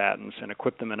surface combatants and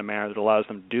equip them in a manner that allows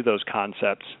them to do those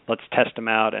concepts. Let's test them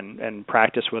out and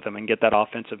practice with them and get that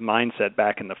offensive mindset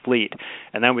back in the fleet.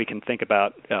 And then we can think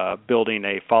about building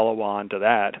a follow-on to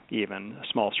that, even a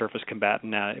small surface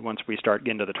combatant, once we start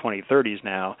getting to the 2030s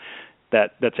now,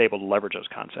 that's able to leverage those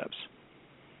concepts.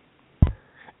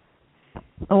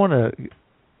 I want to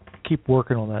keep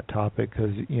working on that topic,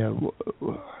 because,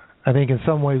 I think in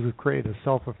some ways we've created a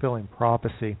self-fulfilling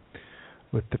prophecy.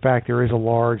 with the fact there is a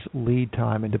large lead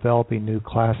time in developing new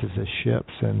classes of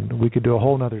ships, and we could do a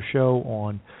whole nother show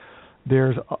on.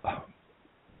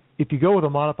 If you go with a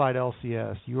modified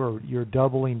LCS, you're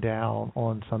doubling down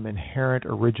on some inherent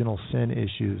original sin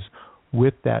issues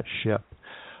with that ship.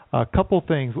 A couple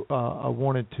things I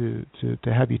wanted to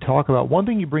have you talk about. One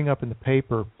thing you bring up in the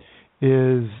paper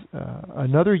is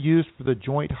another use for the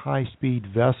Joint High-Speed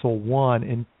Vessel 1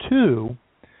 and 2.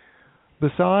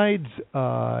 Besides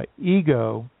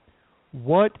ego,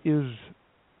 what is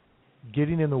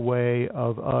getting in the way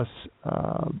of us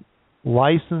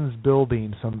license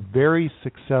building some very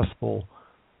successful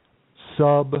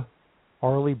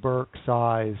sub-Arleigh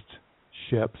Burke-sized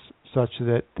ships, such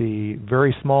that the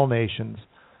very small nations,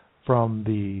 from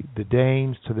the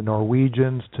Danes to the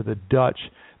Norwegians to the Dutch,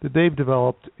 that they've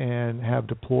developed and have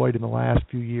deployed in the last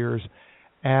few years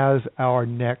as our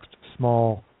next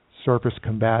small surface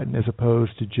combatant, as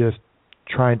opposed to just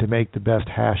trying to make the best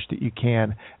hash that you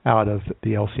can out of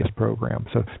the LCS program.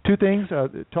 So two things.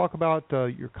 Talk about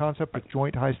your concept of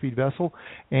joint high-speed vessel,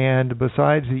 and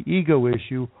besides the ego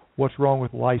issue, what's wrong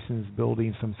with license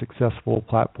building some successful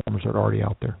platforms that are already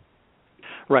out there?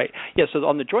 Right. Yeah, so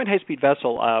on the joint high-speed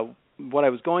vessel, what I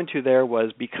was going to there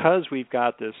was, because we've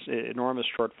got this enormous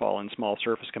shortfall in small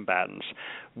surface combatants,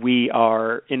 we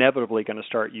are inevitably going to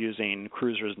start using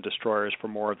cruisers and destroyers for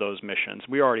more of those missions.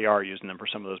 We already are using them for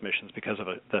some of those missions because of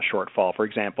the shortfall. For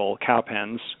example,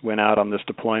 Cowpens went out on this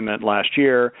deployment last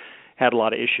year, had a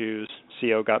lot of issues,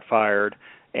 CO got fired,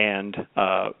 and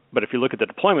but if you look at the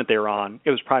deployment they were on, it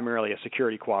was primarily a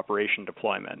security cooperation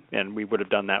deployment, and we would have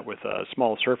done that with a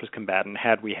small surface combatant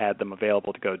had we had them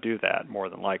available to go do that, more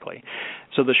than likely.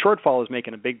 So the shortfall is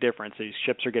making a big difference. These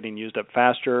ships are getting used up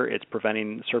faster. It's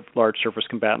preventing large surface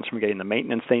combatants from getting the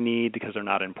maintenance they need because they're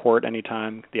not in port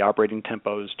anytime. The operating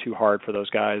tempo is too hard for those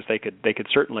guys. They could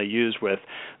certainly use with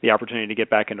the opportunity to get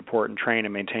back into port and train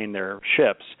and maintain their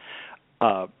ships.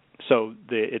 So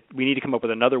we need to come up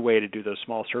with another way to do those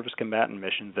small surface combatant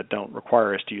missions that don't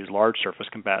require us to use large surface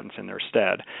combatants in their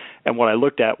stead. And what I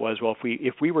looked at was, well,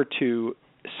 if we were to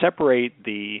separate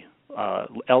the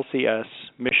LCS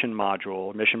mission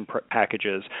module, mission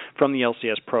packages from the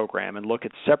LCS program, and look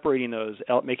at separating those,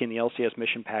 making the LCS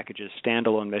mission packages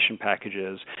standalone mission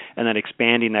packages, and then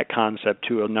expanding that concept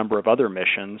to a number of other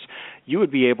missions, you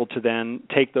would be able to then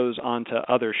take those onto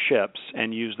other ships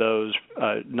and use those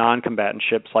non-combatant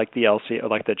ships like the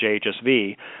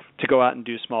JHSV to go out and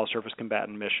do small surface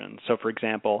combatant missions. So, for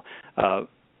example,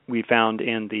 we found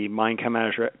in the mine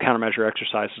countermeasure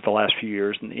exercises the last few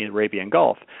years in the Arabian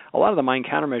Gulf, a lot of the mine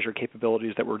countermeasure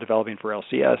capabilities that we're developing for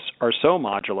LCS are so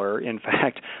modular, in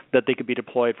fact, that they could be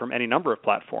deployed from any number of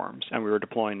platforms. And we were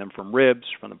deploying them from RIBS,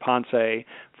 from the Ponce,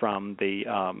 from the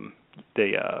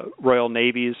Royal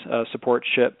Navy's support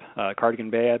ship, Cardigan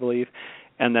Bay, I believe,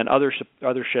 and then other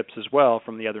ships as well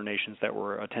from the other nations that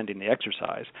were attending the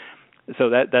exercise.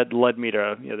 So that led me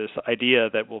to this idea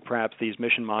that, well, perhaps these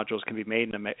mission modules can be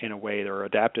made in a way or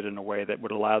adapted in a way that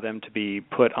would allow them to be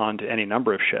put onto any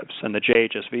number of ships. And the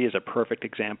JHSV is a perfect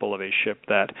example of a ship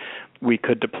that we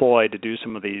could deploy to do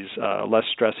some of these less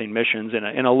stressing missions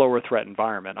in a lower threat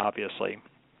environment, obviously.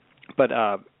 But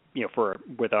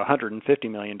with a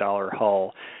 $150 million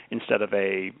hull instead of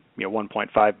a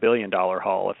 $1.5 billion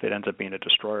hull, if it ends up being a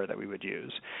destroyer that we would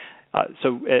use.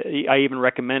 So I even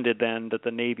recommended then that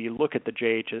the Navy look at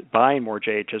buying more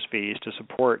JHSVs to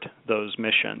support those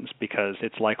missions, because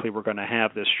it's likely we're going to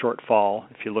have this shortfall,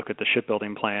 if you look at the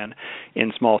shipbuilding plan,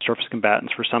 in small surface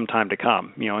combatants for some time to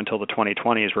come. Until the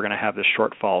 2020s, we're going to have this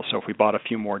shortfall. So if we bought a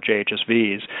few more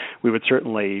JHSVs, we would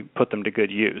certainly put them to good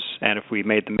use. And if we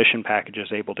made the mission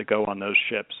packages able to go on those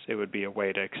ships, it would be a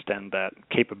way to extend that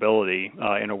capability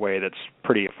in a way that's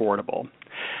pretty affordable.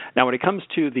 Now, when it comes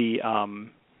to the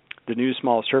new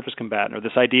small surface combatant, or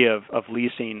this idea of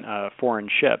leasing foreign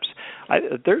ships,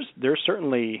 there's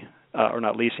certainly, or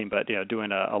not leasing, but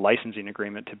doing a licensing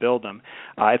agreement to build them.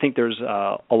 I think there's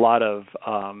a lot of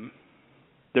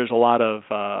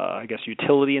I guess,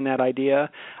 utility in that idea.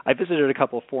 I visited a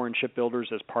couple of foreign shipbuilders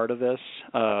as part of this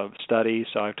study.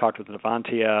 So I've talked with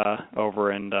Navantia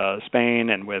over in Spain,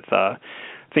 and with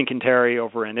Fincantieri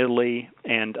over in Italy,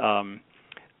 and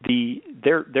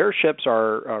their ships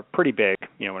are pretty big,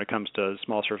 when it comes to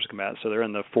small surface combatants. So they're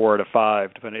in the 4 to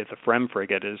 5, depending if the FREM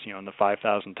frigate is, in the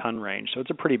 5,000 ton range. So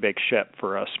it's a pretty big ship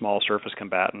for a small surface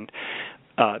combatant.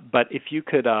 But if you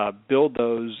could build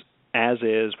those as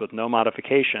is with no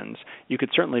modifications, you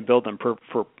could certainly build them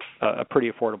for a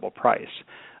pretty affordable price.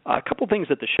 A couple things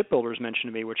that the shipbuilders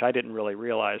mentioned to me, which I didn't really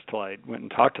realize till I went and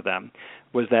talked to them,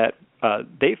 was that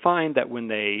they find that when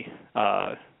they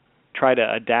try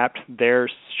to adapt their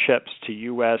ships to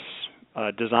U.S.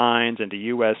 designs and to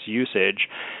U.S. usage,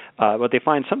 what they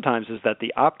find sometimes is that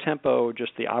the op-tempo,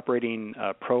 just the operating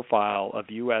profile of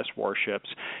U.S. warships,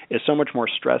 is so much more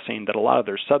stressing that a lot of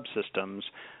their subsystems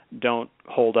don't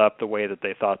hold up the way that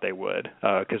they thought they would,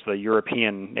 because the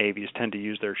European navies tend to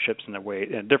use their ships in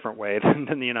a different way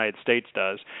than the United States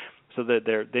does. So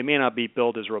that they may not be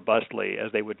built as robustly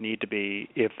as they would need to be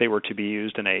if they were to be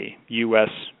used in a U.S.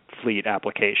 fleet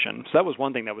application. So that was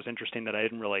one thing that was interesting that I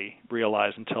didn't really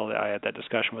realize until I had that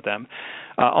discussion with them.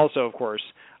 Also, of course,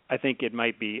 I think it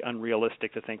might be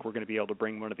unrealistic to think we're going to be able to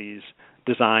bring one of these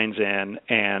designs in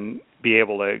and be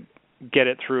able to get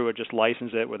it through and just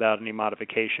license it without any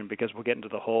modification, because we'll get into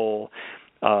the whole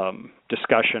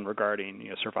discussion regarding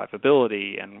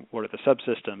survivability and what are the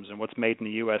subsystems and what's made in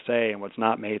the USA and what's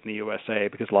not made in the USA,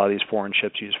 because a lot of these foreign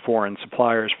ships use foreign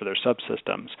suppliers for their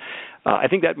subsystems. I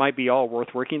think that might be all worth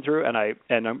working through, and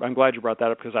I'm glad you brought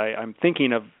that up, because I'm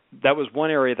thinking of that was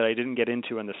one area that I didn't get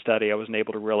into in the study. I wasn't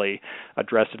able to really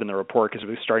address it in the report because it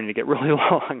was starting to get really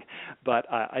long. But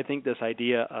I think this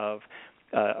idea of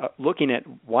looking at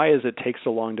why is it take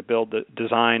so long to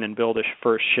design and build a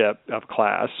first ship of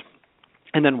class,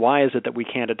 and then why is it that we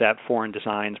can't adapt foreign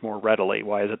designs more readily?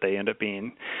 Why is it they end up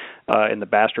being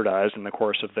bastardized in the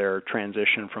course of their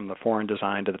transition from the foreign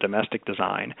design to the domestic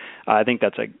design? I think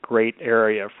that's a great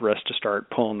area for us to start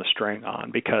pulling the string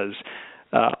on, because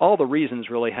all the reasons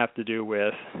really have to do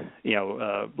with,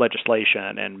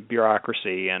 legislation and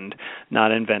bureaucracy and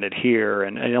not invented here,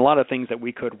 and a lot of things that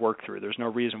we could work through. There's no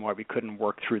reason why we couldn't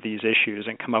work through these issues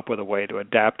and come up with a way to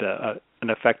adapt an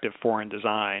effective foreign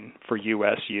design for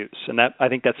U.S. use. And I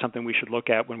think that's something we should look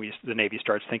at when the Navy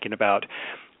starts thinking about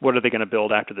what are they going to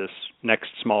build after this next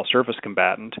small surface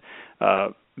combatant.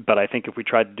 But I think if we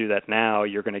tried to do that now,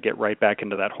 you're going to get right back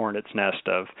into that hornet's nest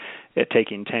of it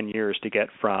taking 10 years to get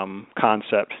from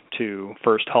concept to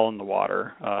first hull in the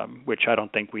water, which I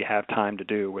don't think we have time to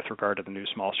do with regard to the new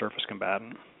small surface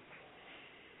combatant.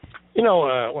 When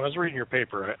I was reading your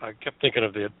paper, I kept thinking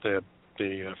of the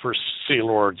First Sea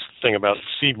Lord's thing about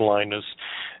sea blindness,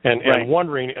 and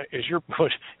wondering, is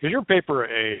your paper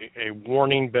a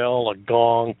warning bell, a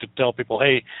gong to tell people,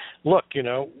 hey, look,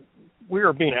 we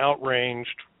are being outranged.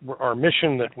 Our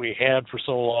mission that we had for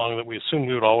so long, that we assumed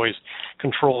we would always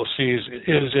control the seas,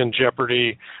 is in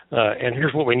jeopardy, and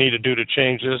here's what we need to do to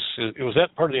change this. Was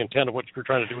that part of the intent of what you were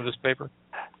trying to do with this paper?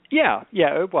 Yeah,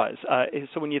 it was.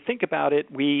 So when you think about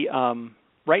it, we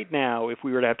right now, if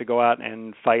we were to have to go out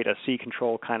and fight a sea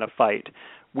control kind of fight,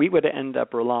 we would end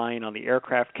up relying on the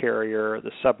aircraft carrier,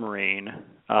 the submarine,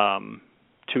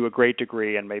 to a great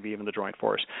degree, and maybe even the Joint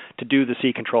Force, to do the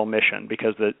sea control mission,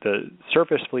 because the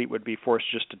surface fleet would be forced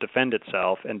just to defend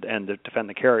itself and to defend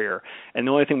the carrier. And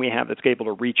the only thing we have that's able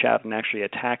to reach out and actually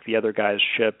attack the other guy's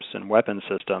ships and weapon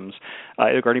systems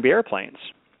are going to be airplanes.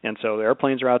 And so the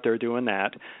airplanes are out there doing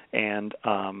that, and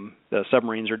the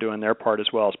submarines are doing their part as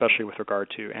well, especially with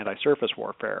regard to anti-surface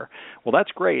warfare. Well, that's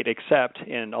great, except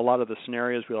in a lot of the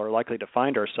scenarios we are likely to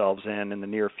find ourselves in the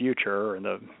near future, or in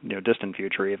the distant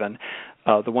future even,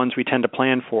 the ones we tend to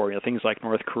plan for, things like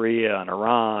North Korea and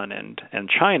Iran and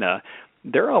China,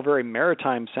 they're all very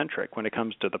maritime-centric when it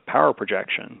comes to the power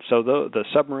projection. So the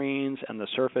submarines and the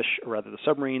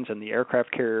submarines and the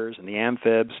aircraft carriers and the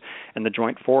amphibs and the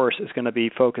Joint Force is going to be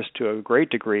focused to a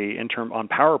great degree on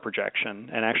power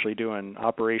projection and actually doing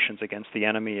operations against the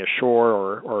enemy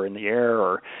ashore or in the air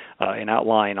or in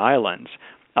outlying islands.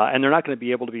 And they're not going to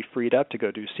be able to be freed up to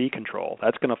go do sea control.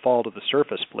 That's going to fall to the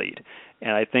surface fleet.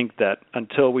 And I think that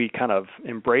until we kind of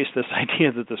embrace this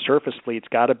idea that the surface fleet's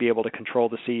got to be able to control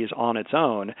the seas on its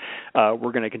own,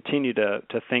 we're going to continue to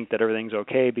think that everything's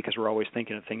okay, because we're always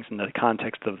thinking of things in the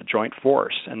context of the Joint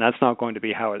Force. And that's not going to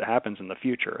be how it happens in the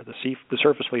future. The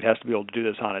surface fleet has to be able to do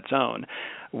this on its own.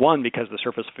 One, because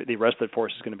the rest of the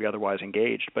force is going to be otherwise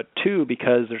engaged. But two,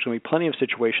 because there's going to be plenty of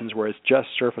situations where it's just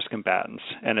surface combatants,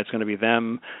 and it's going to be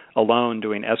them alone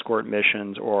doing escort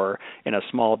missions or in a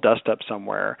small dust-up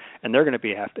somewhere, and they're going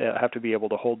to have to be able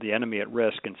to hold the enemy at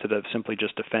risk instead of simply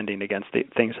just defending against the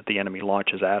things that the enemy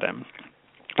launches at him.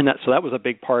 And so that was a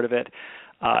big part of it.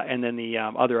 And then the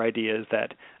other idea is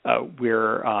that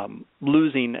we're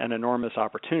losing an enormous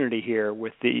opportunity here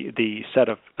with the set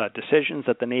of decisions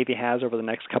that the Navy has over the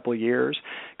next couple of years,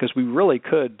 because we really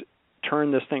could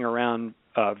turn this thing around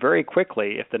very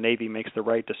quickly if the Navy makes the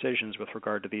right decisions with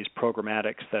regard to these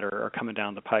programmatics that are coming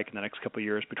down the pike in the next couple of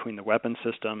years between the weapon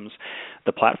systems,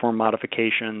 the platform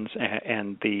modifications,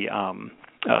 and the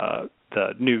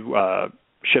new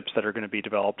ships that are going to be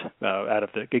developed out of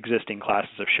the existing classes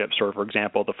of ships, or, for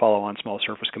example, the follow-on small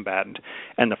surface combatant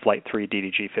and the Flight 3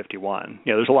 DDG-51.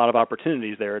 There's a lot of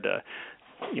opportunities there to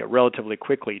relatively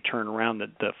quickly turn around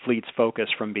the fleet's focus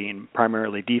from being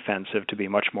primarily defensive to be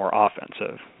much more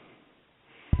offensive.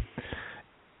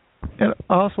 And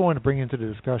I also want to bring into the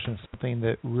discussion something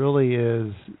that really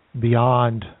is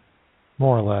beyond,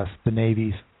 more or less, the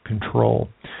Navy's control.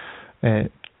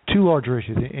 Two larger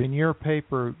issues. In your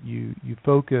paper, you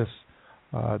focus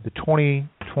the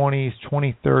 2020s,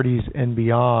 2030s, and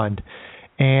beyond.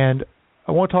 And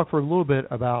I want to talk for a little bit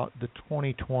about the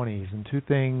 2020s and two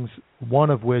things, one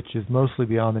of which is mostly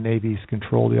beyond the Navy's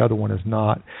control, the other one is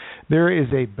not. There is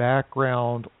a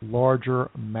background, larger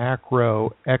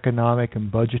macroeconomic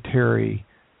and budgetary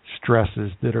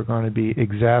stresses that are going to be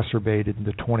exacerbated in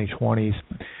the 2020s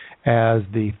as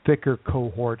the thicker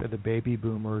cohort of the baby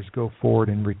boomers go forward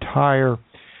and retire,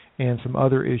 and some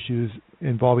other issues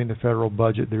involving the federal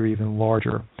budget that are even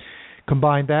larger.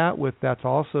 Combine that with that's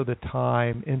also the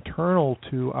time internal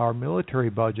to our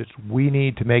military budgets, we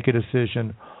need to make a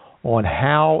decision on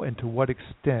how and to what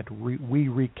extent we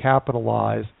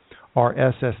recapitalize our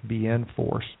SSBN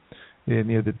force. And,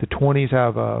 the 20s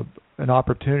have an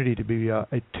opportunity to be a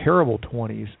terrible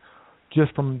 20s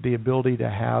just from the ability to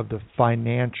have the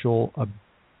financial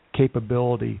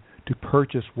capability to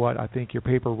purchase what I think your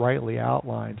paper rightly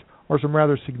outlines are some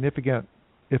rather significant,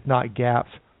 if not gaps,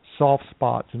 soft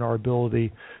spots in our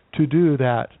ability to do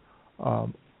that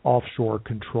offshore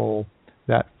control,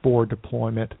 that forward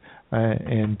deployment,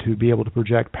 and to be able to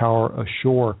project power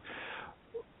ashore.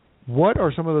 What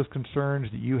are some of those concerns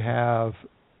that you have,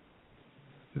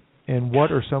 and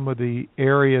what are some of the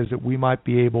areas that we might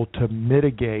be able to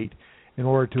mitigate in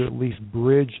order to at least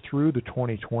bridge through the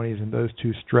 2020s and those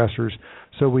two stressors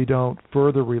so we don't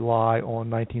further rely on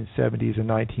 1970s and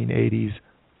 1980s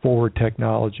forward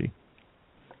technology?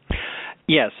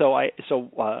 Yeah, so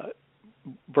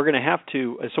we're going to have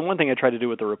to. So one thing I tried to do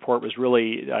with the report was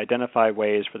really identify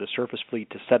ways for the surface fleet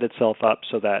to set itself up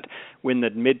so that when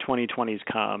the mid-2020s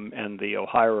come and the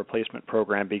Ohio replacement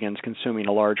program begins consuming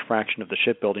a large fraction of the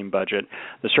shipbuilding budget,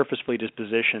 the surface fleet is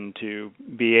positioned to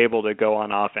be able to go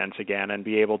on offense again and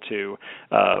be able to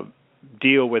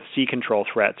deal with sea control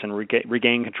threats and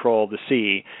regain control of the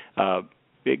sea,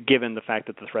 given the fact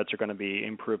that the threats are going to be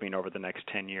improving over the next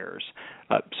 10 years.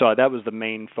 So that was the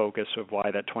main focus of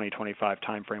why that 2025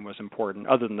 timeframe was important,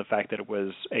 other than the fact that it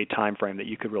was a timeframe that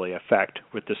you could really affect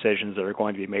with decisions that are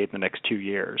going to be made in the next 2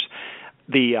 years.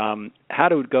 The how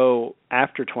to go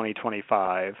after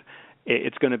 2025,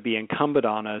 it's going to be incumbent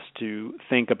on us to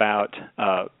think about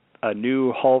a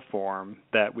new hull form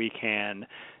that we can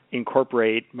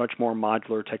incorporate much more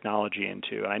modular technology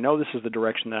into. And I know this is the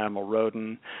direction that Admiral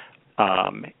Roden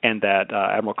and that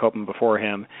Admiral Copeman before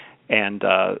him and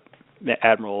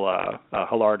Admiral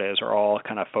Hilardes are all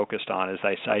kind of focused on, is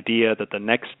this idea that the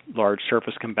next large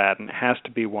surface combatant has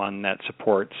to be one that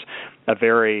supports a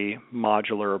very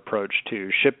modular approach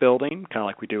to shipbuilding, kind of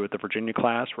like we do with the Virginia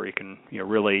class, where you can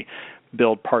really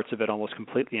build parts of it almost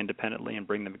completely independently and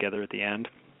bring them together at the end.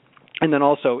 And then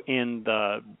also in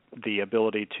the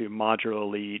ability to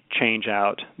modularly change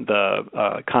out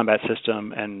the combat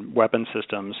system and weapon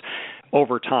systems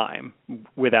over time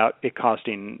without it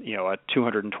costing a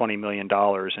 $220 million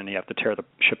and you have to tear the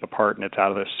ship apart and it's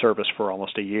out of the service for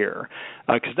almost a year.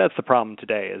 Because that's the problem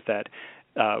today, is that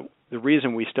the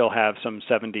reason we still have some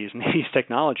 70s and 80s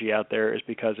technology out there is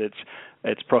because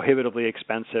it's prohibitively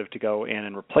expensive to go in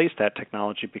and replace that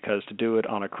technology, because to do it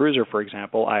on a cruiser, for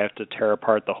example, I have to tear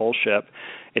apart the whole ship.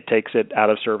 It takes it out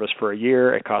of service for a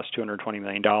year. It costs $220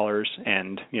 million,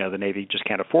 and the Navy just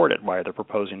can't afford it. Why they're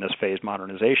proposing this phased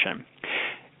modernization.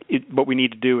 What we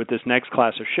need to do with this next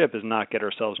class of ship is not get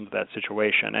ourselves into that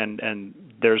situation, and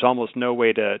there's almost no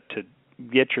way to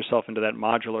get yourself into that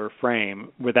modular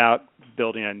frame without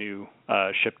building a new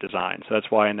ship design. So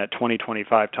that's why in that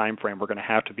 2025 timeframe, we're going to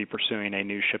have to be pursuing a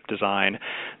new ship design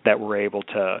that we're able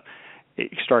to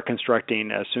start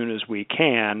constructing as soon as we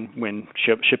can when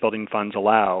shipbuilding funds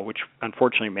allow, which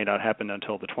unfortunately may not happen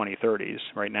until the 2030s.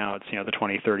 Right now it's the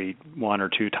 2031 or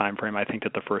 2 timeframe, I think,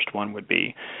 that the first one would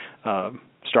be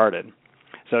started.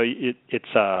 So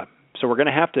so we're going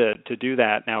to have to do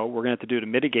that. Now, what we're going to have to do to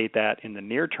mitigate that in the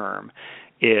near term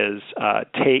is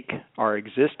take our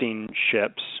existing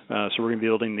ships, so we're going to be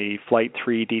building the Flight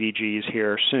 3 DDGs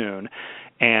here soon,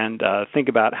 and think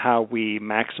about how we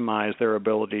maximize their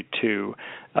ability to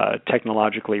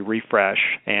technologically refresh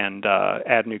and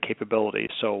add new capabilities.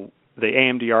 So the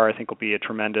AMDR, I think, will be a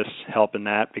tremendous help in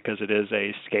that, because it is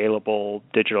a scalable,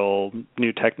 digital,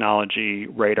 new technology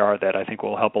radar that I think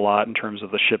will help a lot in terms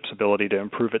of the ship's ability to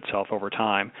improve itself over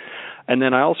time. And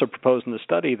then I also propose in the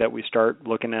study that we start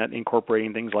looking at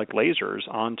incorporating things like lasers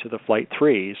onto the Flight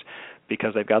 3s,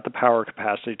 because they've got the power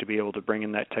capacity to be able to bring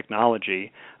in that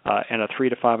technology, and a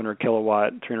 300 to 500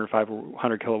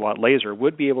 kilowatt laser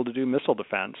would be able to do missile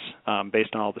defense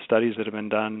based on all the studies that have been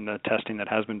done, the testing that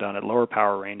has been done at lower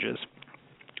power ranges.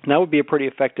 And that would be a pretty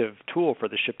effective tool for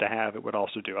the ship to have. It would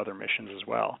also do other missions as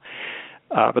well.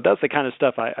 But that's the kind of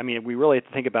stuff, I mean, we really have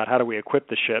to think about how do we equip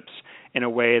the ships in a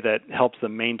way that helps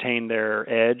them maintain their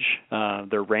edge,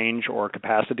 their range or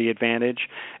capacity advantage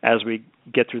as we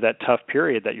get through that tough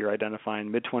period that you're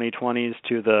identifying. Mid-2020s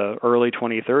to the early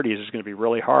 2030s is going to be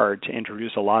really hard to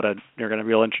introduce you're going to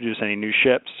be able to introduce any new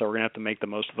ships, so we're going to have to make the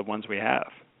most of the ones we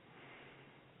have.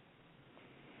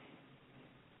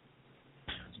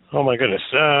 Oh, my goodness.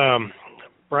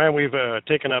 Brian, we've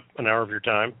taken up an hour of your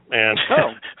time, and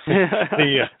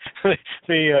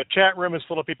the chat room is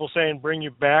full of people saying bring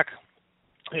you back,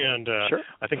 and sure.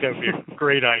 I think that would be a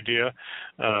great idea.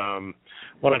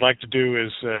 What I'd like to do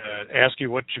is ask you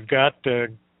what you've got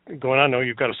going on. I know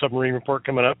you've got a submarine report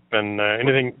coming up, and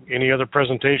any other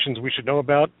presentations we should know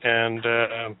about. And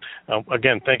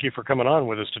again, thank you for coming on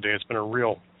with us today. It's been a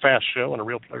real fast show and a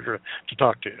real pleasure to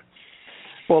talk to you.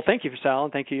 Well, thank you, Sal,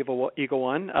 and thank you, Eagle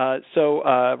One. So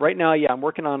right now, I'm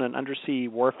working on an undersea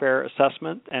warfare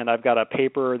assessment, and I've got a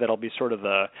paper that'll be sort of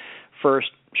the first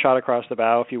shot across the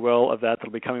bow, if you will, of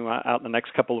that'll be coming out in the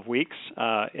next couple of weeks.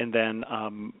 And then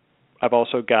I've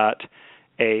also got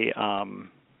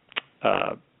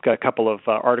got a couple of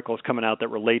articles coming out that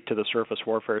relate to the surface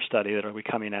warfare study that will be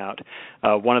coming out.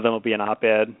 One of them will be an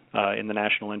op-ed in the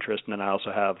National Interest, and then I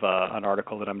also have an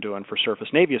article that I'm doing for Surface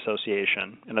Navy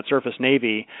Association. And at Surface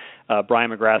Navy,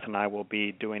 Brian McGrath and I will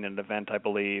be doing an event, I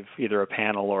believe, either a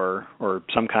panel or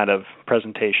some kind of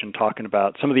presentation talking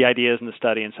about some of the ideas in the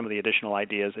study and some of the additional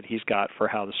ideas that he's got for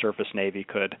how the Surface Navy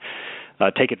could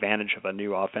take advantage of a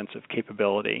new offensive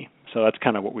capability. So that's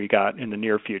kind of what we got in the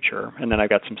near future. And then I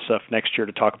got some stuff next year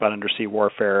to talk about undersea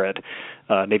warfare at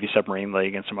Navy Submarine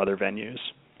League and some other venues.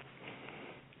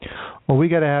 Well, we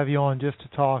got to have you on just to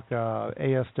talk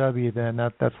ASW then.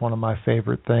 That's one of my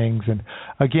favorite things. And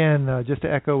again, just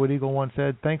to echo what Eagle One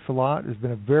said, thanks a lot. It's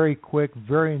been a very quick,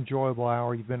 very enjoyable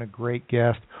hour. You've been a great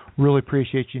guest. Really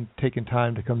appreciate you taking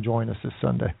time to come join us this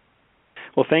Sunday.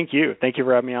 Well, thank you. Thank you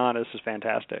for having me on. This is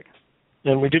fantastic.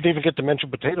 And we didn't even get to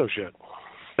mention potatoes yet.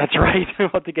 That's right. We'll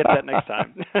have to get that next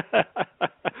time.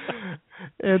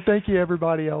 And thank you,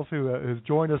 everybody else who has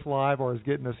joined us live or is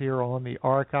getting us here on the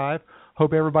archive.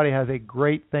 Hope everybody has a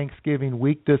great Thanksgiving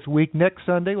week this week. Next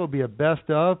Sunday will be a best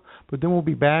of, but then we'll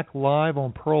be back live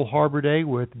on Pearl Harbor Day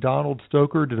with Donald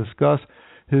Stoker to discuss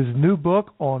his new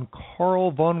book on Karl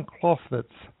von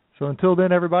Clausewitz. So until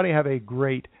then, everybody, have a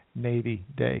great Navy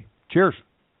Day. Cheers.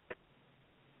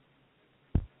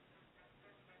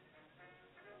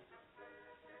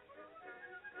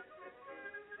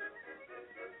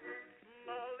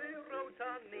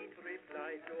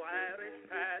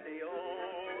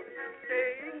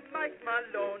 Mike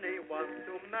Maloney wants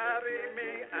to marry me,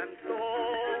 and so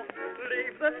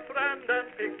leave the Strand and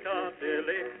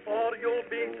Piccadilly, or you'll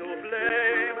be to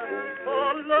blame.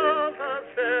 For love has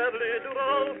fairly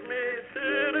drove me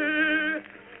silly,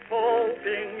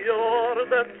 hoping you're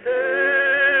the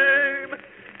same.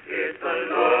 It's a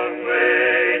long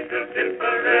way to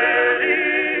Tipperary,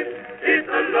 it's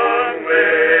a long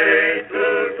way to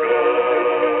go.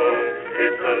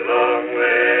 It's a long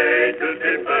way to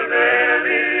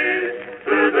Tipperary,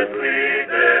 the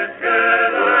sweetest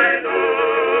girl I know.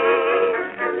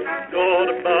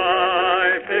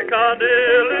 Goodbye,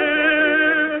 Piccadilly,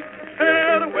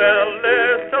 farewell,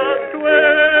 let us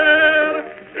swear.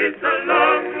 It's a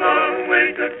long, long way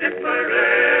to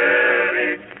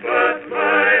Tipperary, but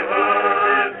my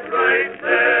heart's right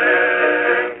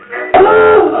there.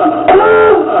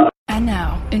 And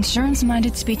now,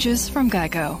 insurance-minded speeches from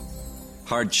GEICO.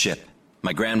 Hardship.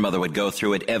 My grandmother would go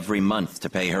through it every month to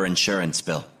pay her insurance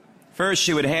bill. First,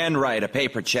 she would handwrite a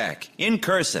paper check, in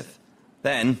cursive.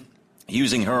 Then,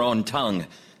 using her own tongue,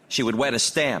 she would wet a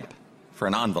stamp for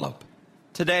an envelope.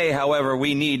 Today, however,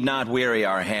 we need not weary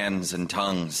our hands and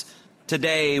tongues.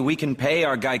 Today, we can pay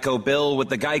our GEICO bill with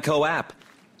the GEICO app.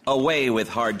 Away with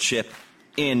hardship,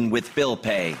 in with bill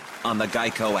pay on the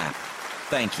GEICO app.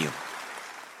 Thank you.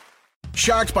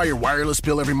 Shocked by your wireless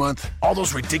bill every month? All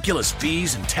those ridiculous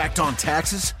fees and tacked-on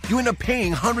taxes? You end up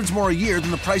paying hundreds more a year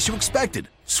than the price you expected.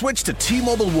 Switch to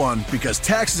T-Mobile One because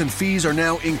taxes and fees are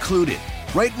now included.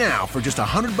 Right now, for just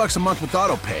 $100 a month with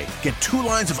AutoPay, get 2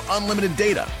 lines of unlimited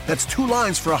data. That's 2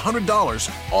 lines for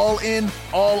 $100, all in,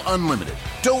 all unlimited.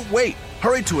 Don't wait.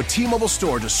 Hurry to a T-Mobile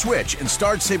store to switch and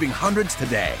start saving hundreds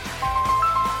today.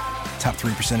 Top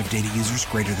 3% of data users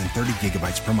greater than 30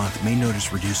 gigabytes per month may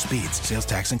notice reduced speeds. Sales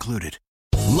tax included.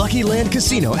 Lucky Land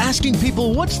Casino, asking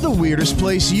people, what's the weirdest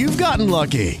place you've gotten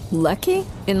lucky? Lucky?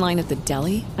 In line at the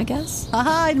deli, I guess?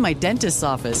 Aha, in my dentist's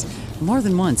office. More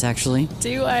than once, actually.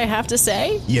 Do I have to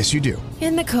say? Yes, you do.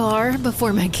 In the car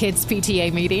before my kids'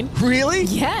 PTA meeting. Really?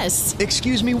 Yes.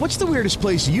 Excuse me, what's the weirdest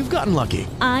place you've gotten lucky?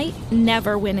 I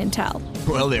never win and tell.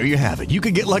 Well, there you have it. You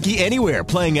can get lucky anywhere,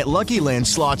 playing at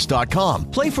LuckyLandSlots.com.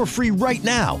 Play for free right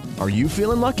now. Are you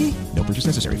feeling lucky? No purchase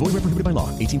necessary. Void where prohibited by law.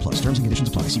 18+. Terms and conditions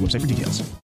apply. See website for details.